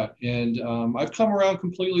thought. And I've come around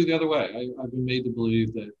completely the other way. I've been made to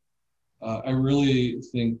believe that I really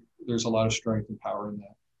think there's a lot of strength and power in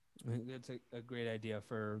that. I think that's a great idea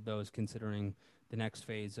for those considering the next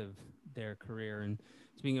phase of their career. And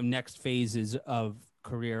speaking of next phases of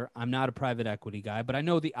career, I'm not a private equity guy, but I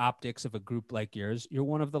know the optics of a group like yours. You're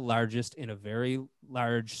one of the largest in a very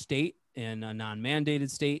large state, in a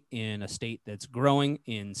non-mandated state, in a state that's growing,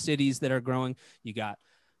 in cities that are growing. You got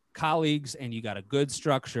colleagues and you got a good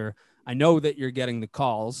structure. I know that you're getting the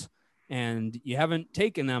calls and you haven't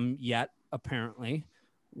taken them yet, apparently.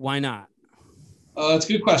 Why not? It's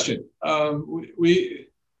a good question. We've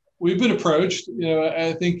been approached.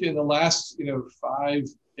 I think in the last 5-8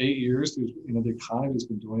 years, the economy has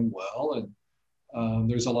been doing well,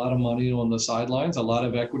 and there's a lot of money on the sidelines. A lot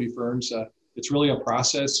of equity firms. It's really a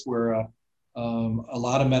process where a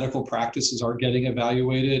lot of medical practices are getting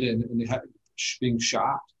evaluated and being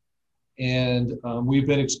shopped, and we've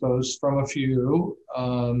been exposed from a few,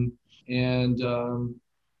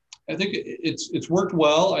 I think it's worked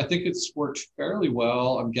well. I think it's worked fairly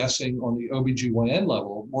well, I'm guessing, on the OBGYN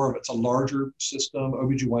level. It's a larger system,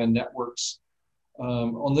 OBGYN networks.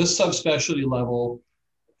 On this subspecialty level,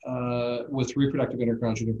 with reproductive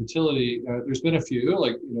endocrinology and infertility, there's been a few,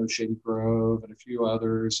 like Shady Grove and a few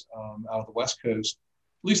others out of the West Coast.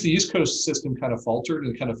 At least the East Coast system kind of faltered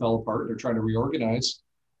and kind of fell apart. They're trying to reorganize.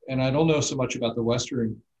 And I don't know so much about the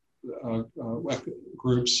Western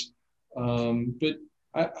groups, but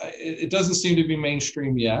it doesn't seem to be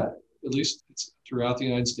mainstream yet. At least it's throughout the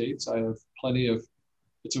United States. I have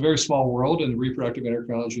it's a very small world in reproductive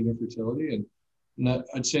endocrinology and infertility. And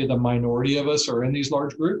I'd say the minority of us are in these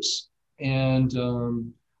large groups. And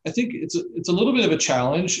I think it's a little bit of a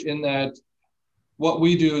challenge in that what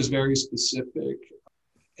we do is very specific.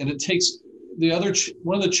 And it takes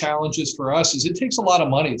one of the challenges for us is it takes a lot of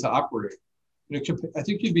money to operate. I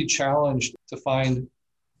think you'd be challenged to find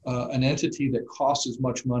an entity that costs as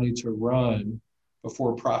much money to run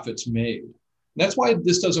before profit's made. And that's why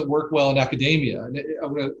this doesn't work well in academia. And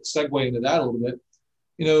I'm going to segue into that a little bit.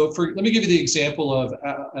 Let me give you the example of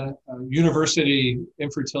a university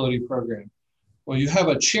infertility program. Well, you have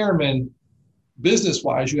a chairman,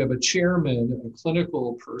 business-wise, you have a chairman, a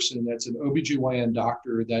clinical person that's an OBGYN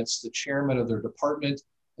doctor, that's the chairman of their department,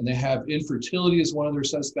 and they have infertility as one of their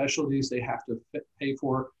subspecialties they have to pay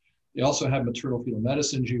for. They also have maternal fetal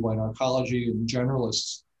medicine, GYN oncology, and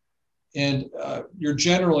generalists. And your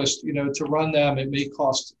generalist, to run them, it may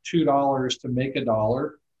cost $2 to make $1.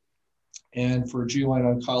 And for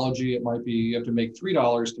GYN oncology, it might be you have to make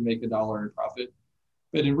 $3 to make $1 in profit.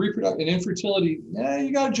 But in infertility,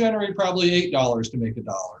 you got to generate probably $8 to make $1.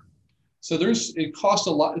 So it costs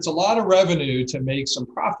a lot. It's a lot of revenue to make some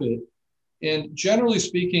profit. And generally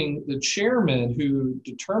speaking, the chairman who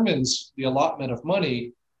determines the allotment of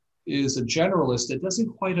money is a generalist that doesn't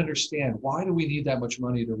quite understand, why do we need that much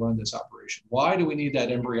money to run this operation? Why do we need that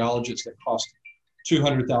embryologist that costs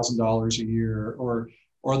 $200,000 a year, or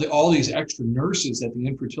all these extra nurses that the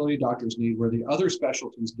infertility doctors need where the other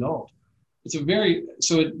specialties don't? So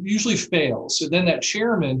it usually fails. So then that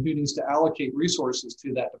chairman who needs to allocate resources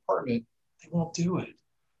to that department, they won't do it.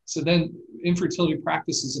 So then infertility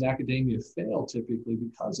practices in academia fail typically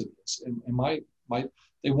because of this. And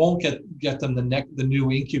they won't get them the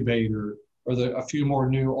new incubator or a few more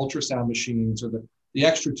new ultrasound machines or the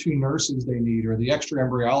extra 2 nurses they need or the extra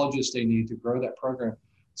embryologists they need to grow that program.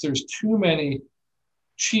 So there's too many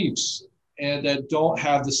chiefs and that don't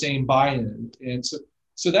have the same buy-in. And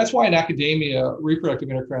so that's why in academia, reproductive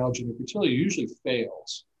endocrinology and fertility usually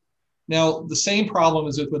fails. Now, the same problem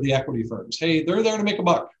is with the equity firms. Hey, they're there to make a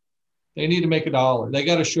buck. They need to make $1. They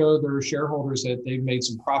got to show their shareholders that they've made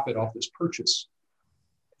some profit off this purchase.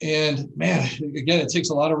 And man, again, it takes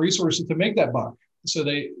a lot of resources to make that buck.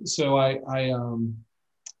 I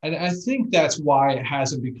think that's why it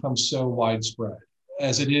hasn't become so widespread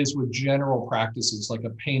as it is with general practices like a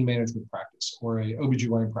pain management practice or a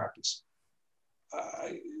OBGYN practice.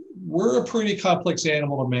 We're a pretty complex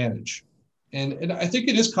animal to manage. And I think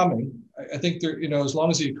it is coming. I think there, as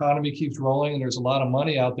long as the economy keeps rolling and there's a lot of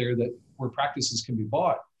money out there where practices can be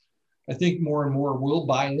bought, I think more and more will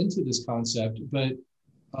buy into this concept. But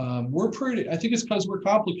I think it's because we're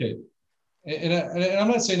complicated. And I'm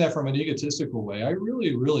not saying that from an egotistical way. I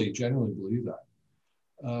really, really genuinely believe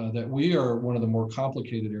that we are one of the more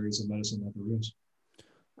complicated areas of medicine that there is.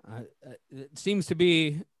 It seems to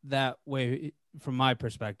be that way from my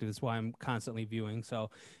perspective. That's why I'm constantly viewing. So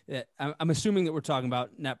I'm assuming that we're talking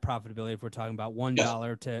about net profitability. If we're talking about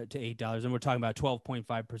 $1 to $8, and we're talking about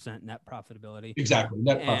 12.5% net profitability. Exactly.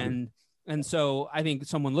 Net profit. And so I think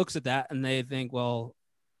someone looks at that and they think, well,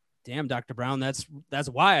 damn, Dr. Brown, that's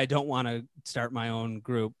why I don't want to start my own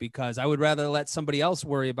group, because I would rather let somebody else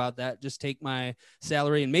worry about that. Just take my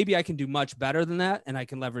salary and maybe I can do much better than that. And I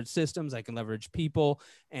can leverage systems, I can leverage people,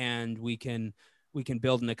 and we can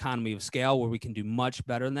build an economy of scale where we can do much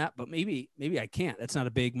better than that. But maybe I can't. That's not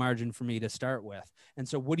a big margin for me to start with. And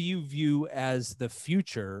so what do you view as the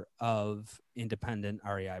future of independent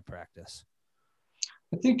REI practice?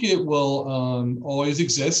 I think it will always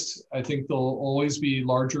exist. I think there'll always be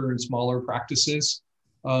larger and smaller practices.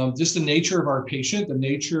 Just the nature of our patient, the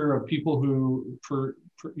nature of people who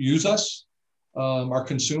use us, our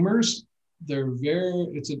consumers,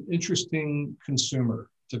 it's an interesting consumer.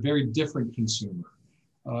 It's a very different consumer.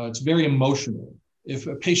 It's very emotional. If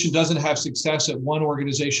a patient doesn't have success at one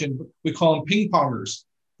organization, we call them ping pongers.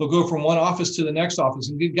 They'll go from one office to the next office,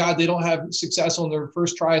 and good God, they don't have success on their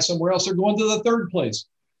first try somewhere else. They're going to the third place.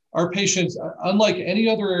 Our patients, unlike any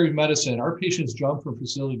other area of medicine, our patients jump from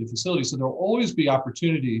facility to facility. So there'll always be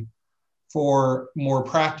opportunity for more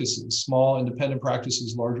practices, small independent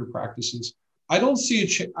practices, larger practices. I don't see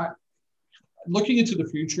looking into the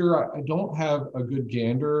future, I don't have a good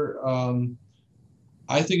gander.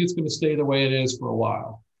 I think it's going to stay the way it is for a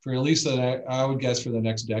while. For at least I would guess for the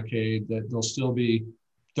next decade, that there'll still be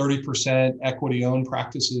 30% equity-owned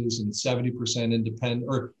practices and 70% independent,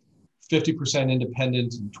 or 50%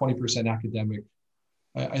 independent and 20% academic.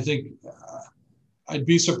 I think I'd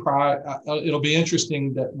be surprised. It'll be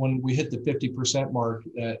interesting that when we hit the 50% mark,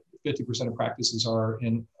 that 50% of practices are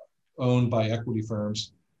owned by equity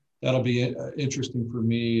firms. That'll be interesting for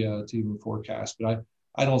me to even forecast. But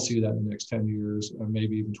I don't see that in the next 10 years, or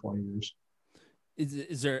maybe even 20 years.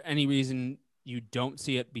 Is there any reason you don't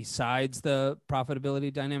see it besides the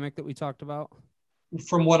profitability dynamic that we talked about?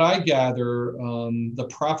 From what I gather, the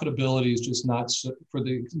profitability is just not, for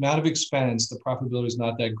the amount of expense, the profitability is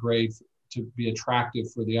not that great to be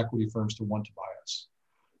attractive for the equity firms to want to buy us.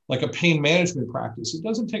 Like a pain management practice, it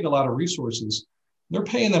doesn't take a lot of resources. They're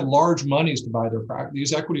paying them large monies to buy their practice.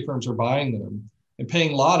 These equity firms are buying them and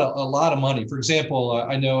paying a lot of money. For example,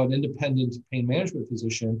 I know an independent pain management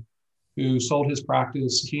physician who sold his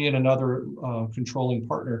practice. He and another controlling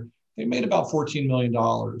partner, they made about $14 million.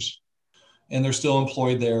 And they're still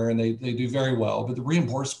employed there, and they do very well. But the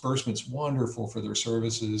reimbursement's wonderful for their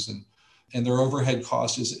services, and their overhead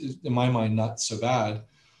cost is, in my mind, not so bad.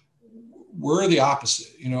 We're the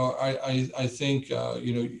opposite. I think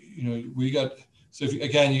we got. So you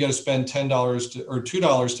got to spend $10 or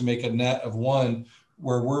 $2 to make a net of $1,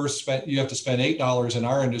 where you have to spend $8 in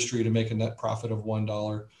our industry to make a net profit of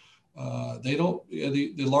 $1. They don't,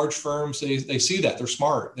 the large firms, they see that. They're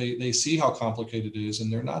smart. They see how complicated it is,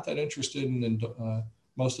 and they're not that interested in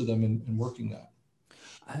most of them in working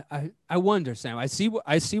that. I wonder, Sam, I see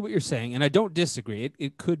what you're saying, and I don't disagree.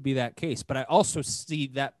 It could be that case, but I also see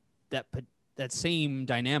that same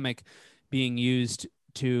dynamic being used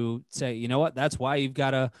to say, you know what, that's why you've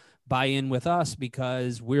got to buy in with us,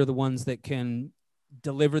 because we're the ones that can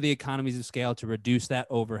deliver the economies of scale to reduce that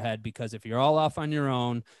overhead. Because if you're all off on your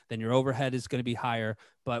own, then your overhead is going to be higher.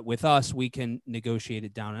 But with us, we can negotiate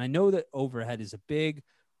it down. And I know that overhead is a big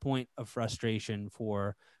point of frustration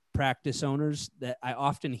for practice owners that I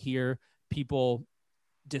often hear people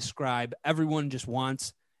describe, everyone just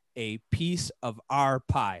wants a piece of our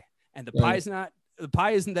pie, and the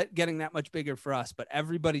pie isn't that getting that much bigger for us, but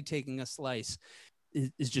everybody taking a slice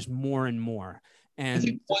is just more and more. And I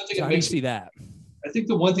think one thing so how do you see that? I think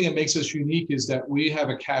the one thing that makes us unique is that we have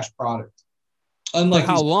a cash product. Unlike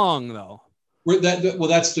how long though?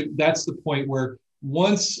 That's the point where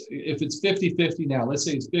once, if it's 50-50 now, let's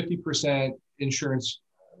say it's 50% insurance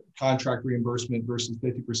contract reimbursement versus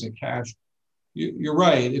 50% cash, you're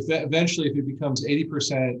right. If it becomes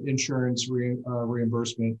 80% insurance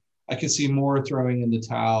reimbursement, I can see more throwing in the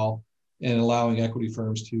towel and allowing equity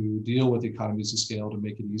firms to deal with the economies of scale to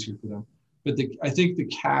make it easier for them. But I think the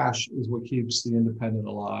cash is what keeps the independent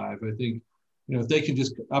alive. I think, if they can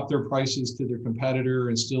just up their prices to their competitor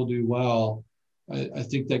and still do well, I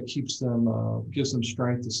think that keeps them, gives them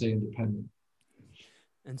strength to stay independent.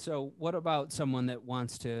 And so what about someone that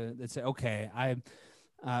wants to, that say, okay,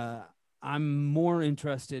 I'm more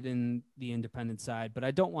interested in the independent side, but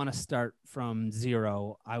I don't want to start from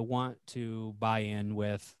zero. I want to buy in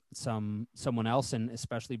with someone else. And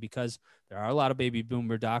especially because there are a lot of baby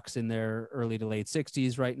boomer docs in their early to late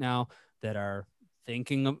 60s right now that are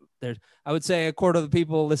thinking of I would say a quarter of the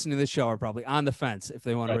people listening to this show are probably on the fence if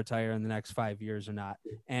they want to retire in the next 5 years or not.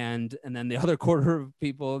 And then the other quarter of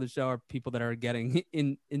people of the show are people that are getting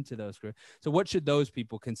into those groups. So what should those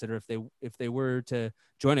people consider if they were to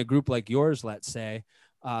join a group like yours, let's say,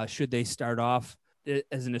 should they start off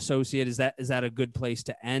as an associate? Is that a good place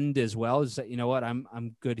to end as well? Is that,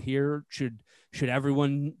 I'm good here. Should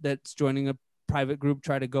everyone that's joining a private group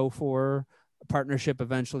try to go for a partnership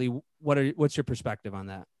eventually? What's your perspective on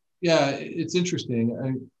that? Yeah, it's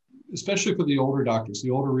interesting, especially for the older doctors,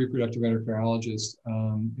 the older reproductive endocrinologists.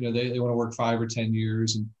 They want to work 5 or 10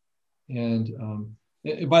 years, and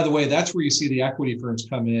by the way, that's where you see the equity firms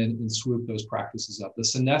come in and swoop those practices up. The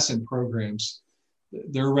senescent programs,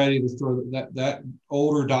 they're ready to throw that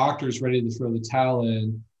older doctor's ready to throw the towel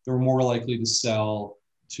in. They're more likely to sell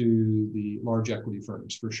to the large equity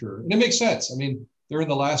firms for sure, and it makes sense. I mean, they're in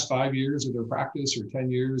the last 5 years of their practice or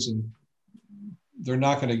 10 years, and they're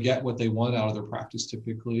not going to get what they want out of their practice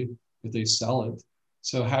typically if they sell it.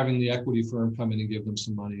 So having the equity firm come in and give them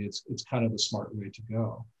some money, it's kind of a smart way to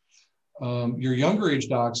go. Your younger age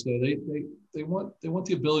docs, though, they want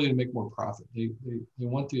the ability to make more profit. They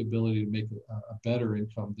want the ability to make a better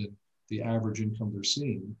income than the average income they're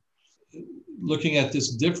seeing. Looking at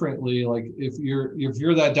this differently, like if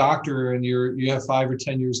you're that doctor and you have 5 or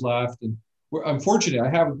 10 years left, and I'm fortunate, I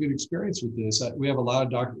have a good experience with this. We have a lot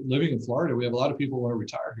of doctors living in Florida. We have a lot of people who want to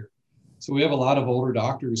retire here. So we have a lot of older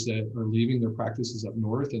doctors that are leaving their practices up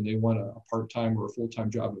north and they want a part-time or a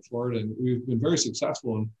full-time job in Florida. And we've been very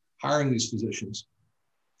successful in hiring these physicians.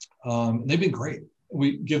 They've been great.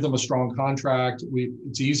 We give them a strong contract.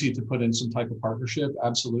 It's easy to put in some type of partnership.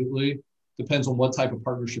 Absolutely. Depends on what type of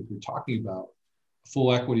partnership you're talking about.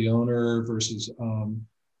 Full equity owner versus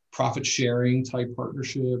profit sharing type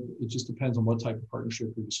partnership. It just depends on what type of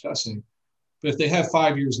partnership we're discussing. But if they have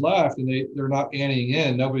 5 years left and they're not anteing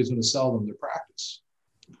in, nobody's going to sell them their practice.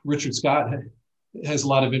 Richard Scott has a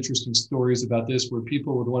lot of interesting stories about this, where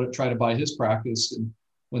people would want to try to buy his practice, and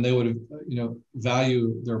when they would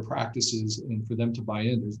value their practices and for them to buy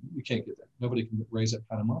in, you can't get that. Nobody can raise that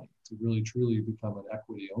kind of money to really truly become an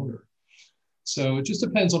equity owner. So it just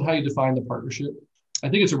depends on how you define the partnership. I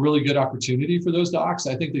think it's a really good opportunity for those docs.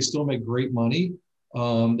 I think they still make great money.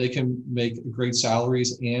 They can make great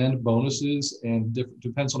salaries and bonuses, and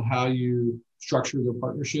depends on how you structure their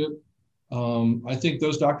partnership. I think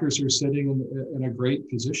those doctors are sitting in a great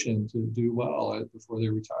position to do well before they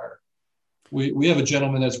retire. We have a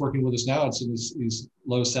gentleman that's working with us now. It's in his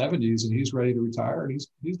low 70s, and he's ready to retire, and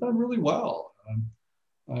he's done really well.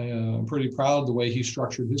 I'm pretty proud of the way he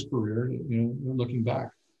structured his career. Looking back.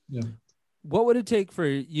 Yeah. What would it take for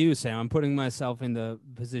you, Sam? I'm putting myself in the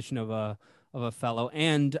position of a fellow,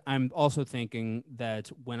 and I'm also thinking that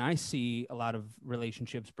when I see a lot of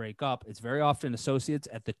relationships break up, it's very often associates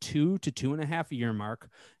at the 2 to 2.5 year mark,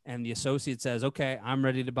 and the associate says, okay, I'm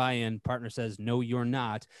ready to buy in. Partner says, no, you're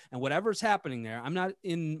not. And whatever's happening there, I'm not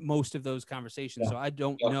in most of those conversations, so I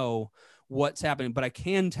don't know what's happening, but I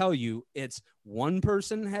can tell you it's one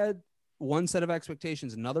person had one set of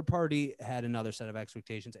expectations, another party had another set of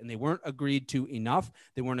expectations, and they weren't agreed to enough.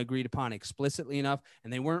 They weren't agreed upon explicitly enough,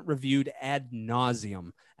 and they weren't reviewed ad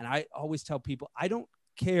nauseum. And I always tell people, I don't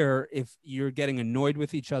care if you're getting annoyed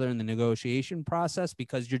with each other in the negotiation process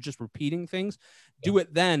because you're just repeating things. Do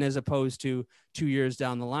it then, as opposed to 2 years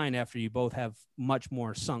down the line after you both have much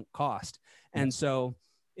more sunk cost. And so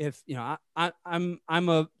if, you know,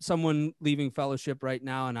 I'm someone leaving fellowship right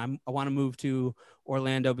now, and I want to move to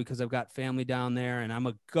Orlando because I've got family down there, and I'm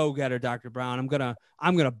a go-getter, Dr. Brown. I'm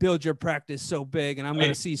going to build your practice so big, and I'm going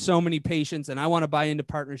to see so many patients, and I want to buy into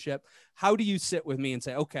partnership. How do you sit with me and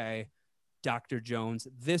say, okay, Dr. Jones,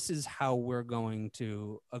 this is how we're going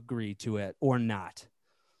to agree to it or not?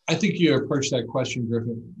 I think you approach that question,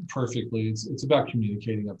 Griffin, perfectly. It's about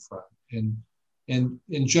communicating up front. And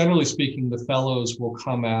generally speaking, the fellows will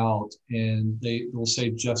come out and they will say,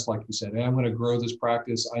 just like you said, hey, I'm going to grow this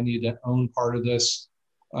practice. I need to own part of this.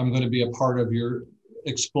 I'm going to be a part of your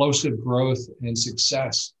explosive growth and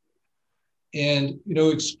success. And, you know,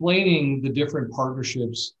 explaining the different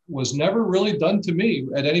partnerships was never really done to me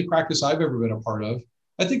at any practice I've ever been a part of.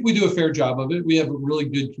 I think we do a fair job of it. We have a really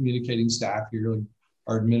good communicating staff here. Like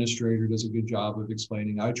our administrator does a good job of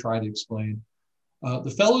explaining. I try to explain.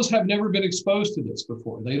 The fellows have never been exposed to this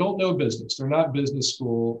before. They don't know business. They're not business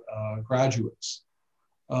school graduates.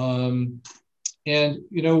 And,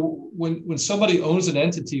 you know, when somebody owns an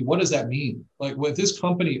entity, what does that mean? Like, when this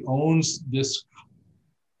company owns this,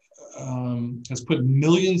 has put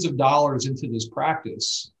millions of dollars into this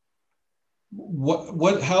practice,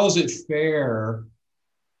 how is it fair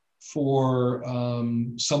for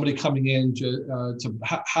somebody coming in to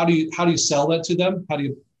how do you sell that to them?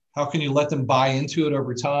 How can you let them buy into it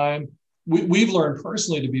over time? We've learned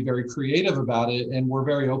personally to be very creative about it, and we're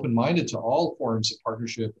very open-minded to all forms of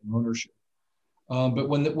partnership and ownership. But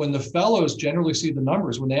when the fellows generally see the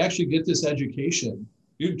numbers, when they actually get this education,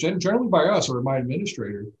 generally by us or my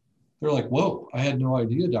administrator, they're like, whoa, I had no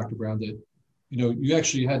idea, Dr. Brown, that, you know, you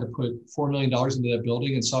actually had to put $4 million into that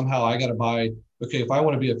building, and somehow I got to buy, okay, if I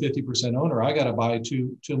want to be a 50% owner, I got to buy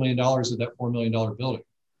 $2 million of that $4 million building.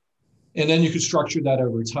 And then you could structure that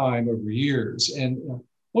over time, over years. And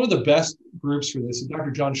one of the best groups for this is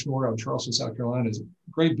Dr. John Schnorr out of Charleston, South Carolina, is a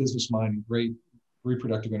great business mind, great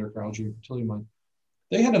reproductive endocrinology and fertility mind.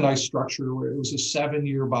 They had a nice structure where it was a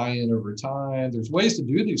 7-year buy-in over time. There's ways to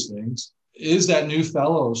do these things. Is that new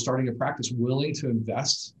fellow starting a practice willing to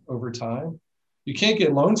invest over time? You can't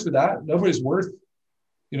get loans for that. Nobody's worth,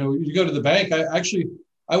 you know, you go to the bank.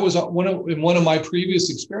 I was in one of my previous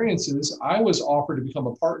experiences, I was offered to become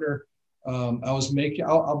a partner.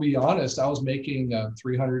 I'll be honest, I was making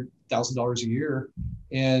 $300,000 a year,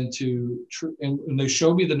 and they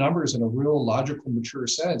showed me the numbers in a real logical, mature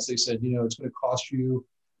sense. They said, you know, it's going to cost you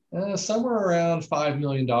somewhere around $5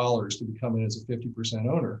 million to become in as a 50%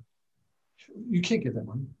 owner. You can't get that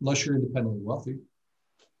money unless you're independently wealthy.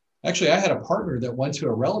 Actually, I had a partner that went to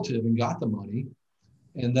a relative and got the money,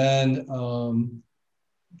 and then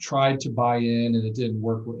tried to buy in, and it didn't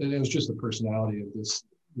work. It was just the personality of this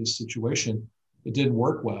situation. It didn't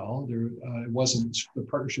work well. The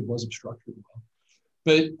partnership wasn't structured well.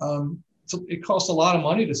 But so it costs a lot of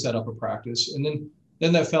money to set up a practice, and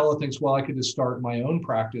then that fellow thinks, well, I could just start my own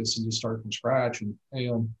practice and just start from scratch. And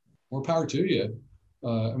hey, more power to you.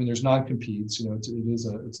 I mean, there's non-competes. You know,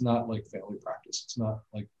 it's not like family practice. It's not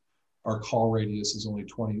like our call radius is only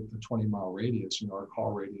 20 mile radius. You know, our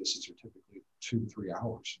call radiuses are typically 2 to 3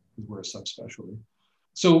 hours because we're a subspecialty.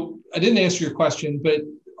 So I didn't answer your question, but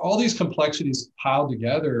all these complexities piled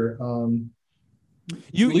together.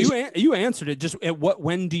 You answered it. Just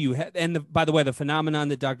when do you have? And by the way, the phenomenon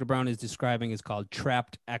that Dr. Brown is describing is called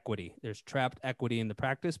trapped equity. There's trapped equity in the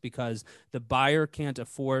practice because the buyer can't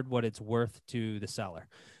afford what it's worth to the seller,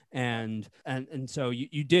 and so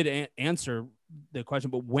you did answer the question.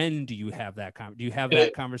 But when do you have that? Do you have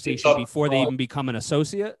that conversation before they even become an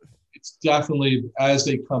associate? It's definitely as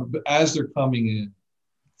they're coming in,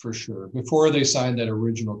 for sure. Before they sign that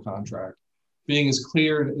original contract. Being as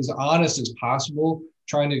clear and as honest as possible,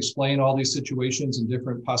 trying to explain all these situations and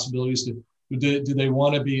different possibilities. Do they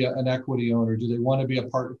want to be an equity owner? Do they want to be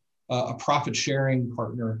a profit sharing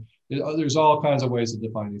partner? There's all kinds of ways to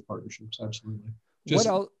define these partnerships. Absolutely.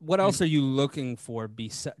 What else are you looking for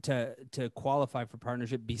to qualify for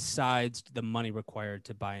partnership besides the money required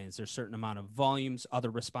to buy in? Is there a certain amount of volumes,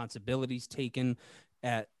 other responsibilities taken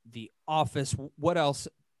at the office? What else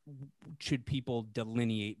should people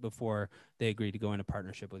delineate before they agree to go into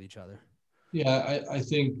partnership with each other? Yeah, I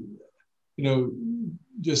think, you know,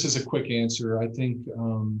 just as a quick answer, I think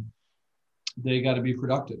they got to be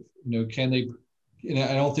productive. You know, can they, you know,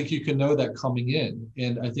 I don't think you can know that coming in.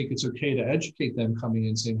 And I think it's okay to educate them coming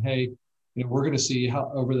in saying, hey, you know, we're going to see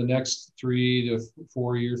how over the next 3 to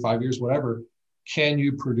 4 years, 5 years, whatever, can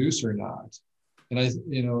you produce or not?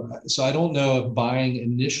 And so I don't know if buying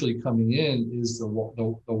initially coming in is the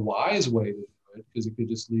wise way to do it, because it could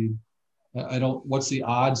just lead. What's the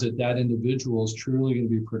odds that individual is truly going to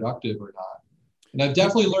be productive or not? And I've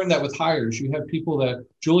definitely learned that with hires. You have people that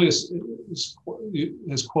Julius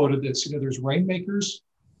has quoted this, there's rainmakers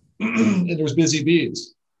and there's busy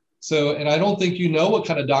bees. So, and I don't think you know what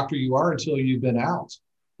kind of doctor you are until you've been out.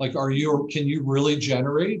 Like, can you really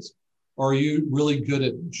generate? Or are you really good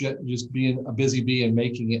at just being a busy bee and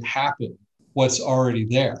making it happen, what's already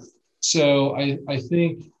there? So I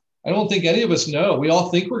don't think any of us know. We all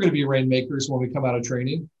think we're going to be rainmakers when we come out of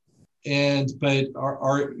training. But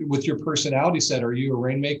with your personality set, are you a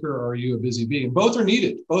rainmaker or are you a busy bee? And both are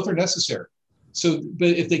needed, both are necessary. So, but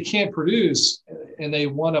if they can't produce and they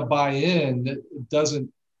want to buy in,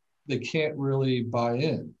 they can't really buy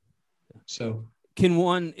in. So, can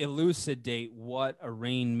one elucidate what a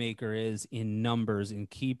rainmaker is in numbers and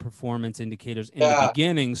key performance indicators in the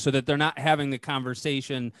beginning, so that they're not having the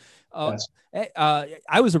conversation? Yes.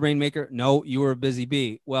 I was a rainmaker. No, you were a busy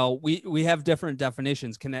bee. Well, we have different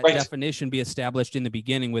definitions. Can that definition be established in the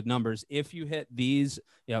beginning with numbers? If you hit these,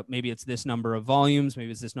 maybe it's this number of volumes,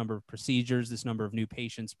 maybe it's this number of procedures, this number of new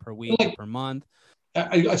patients per week, per month.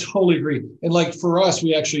 I totally agree. And like for us,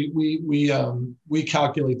 we actually we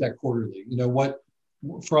calculate that quarterly. What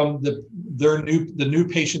from the new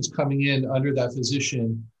patients coming in under that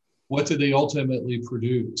physician, what do they ultimately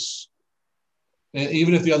produce? And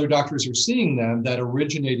even if the other doctors are seeing them, that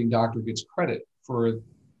originating doctor gets credit for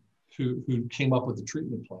who came up with the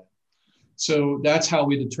treatment plan. So that's how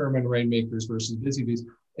we determine rainmakers versus busy bees.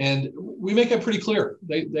 And we make it pretty clear.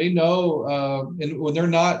 They know, and when they're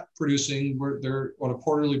not producing, they're on a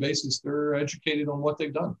quarterly basis, they're educated on what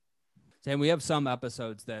they've done. And we have some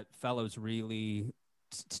episodes that fellows really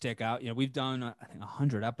stick out. We've done, I think,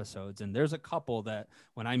 100 episodes, and there's a couple that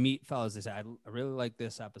when I meet fellows, they say, I really like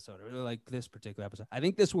this episode. I really like this particular episode. I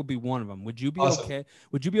think this will be one of them. Would you be okay?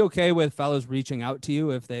 Would you be okay with fellows reaching out to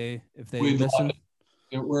you if they listen?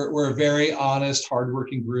 We're a very honest,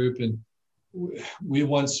 hardworking group, and we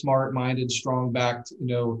want smart-minded, strong-backed,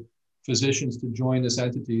 physicians to join this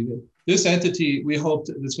entity. This entity, we hope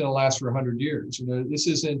that it's going to last for 100 years. This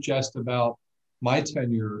isn't just about my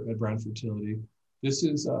tenure at Brown Fertility. This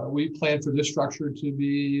is, we plan for this structure to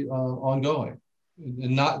be ongoing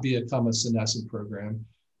and not become a senescent program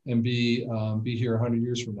and be here 100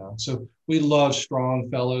 years from now. So we love strong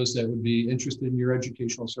fellows that would be interested in your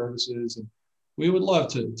educational services, and we would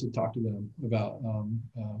love to talk to them about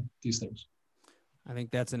these things. I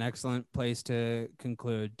think that's an excellent place to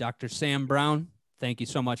conclude. Dr. Sam Brown, thank you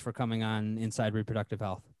so much for coming on Inside Reproductive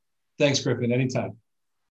Health. Thanks, Griffin. Anytime.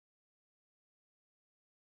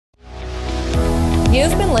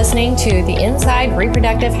 You've been listening to the Inside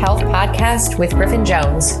Reproductive Health podcast with Griffin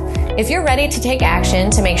Jones. If you're ready to take action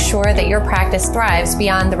to make sure that your practice thrives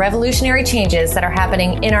beyond the revolutionary changes that are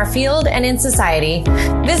happening in our field and in society,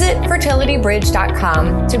 visit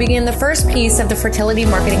fertilitybridge.com to begin the first piece of the fertility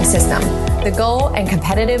marketing system, the goal and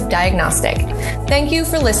competitive diagnostic. Thank you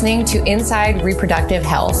for listening to Inside Reproductive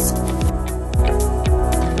Health.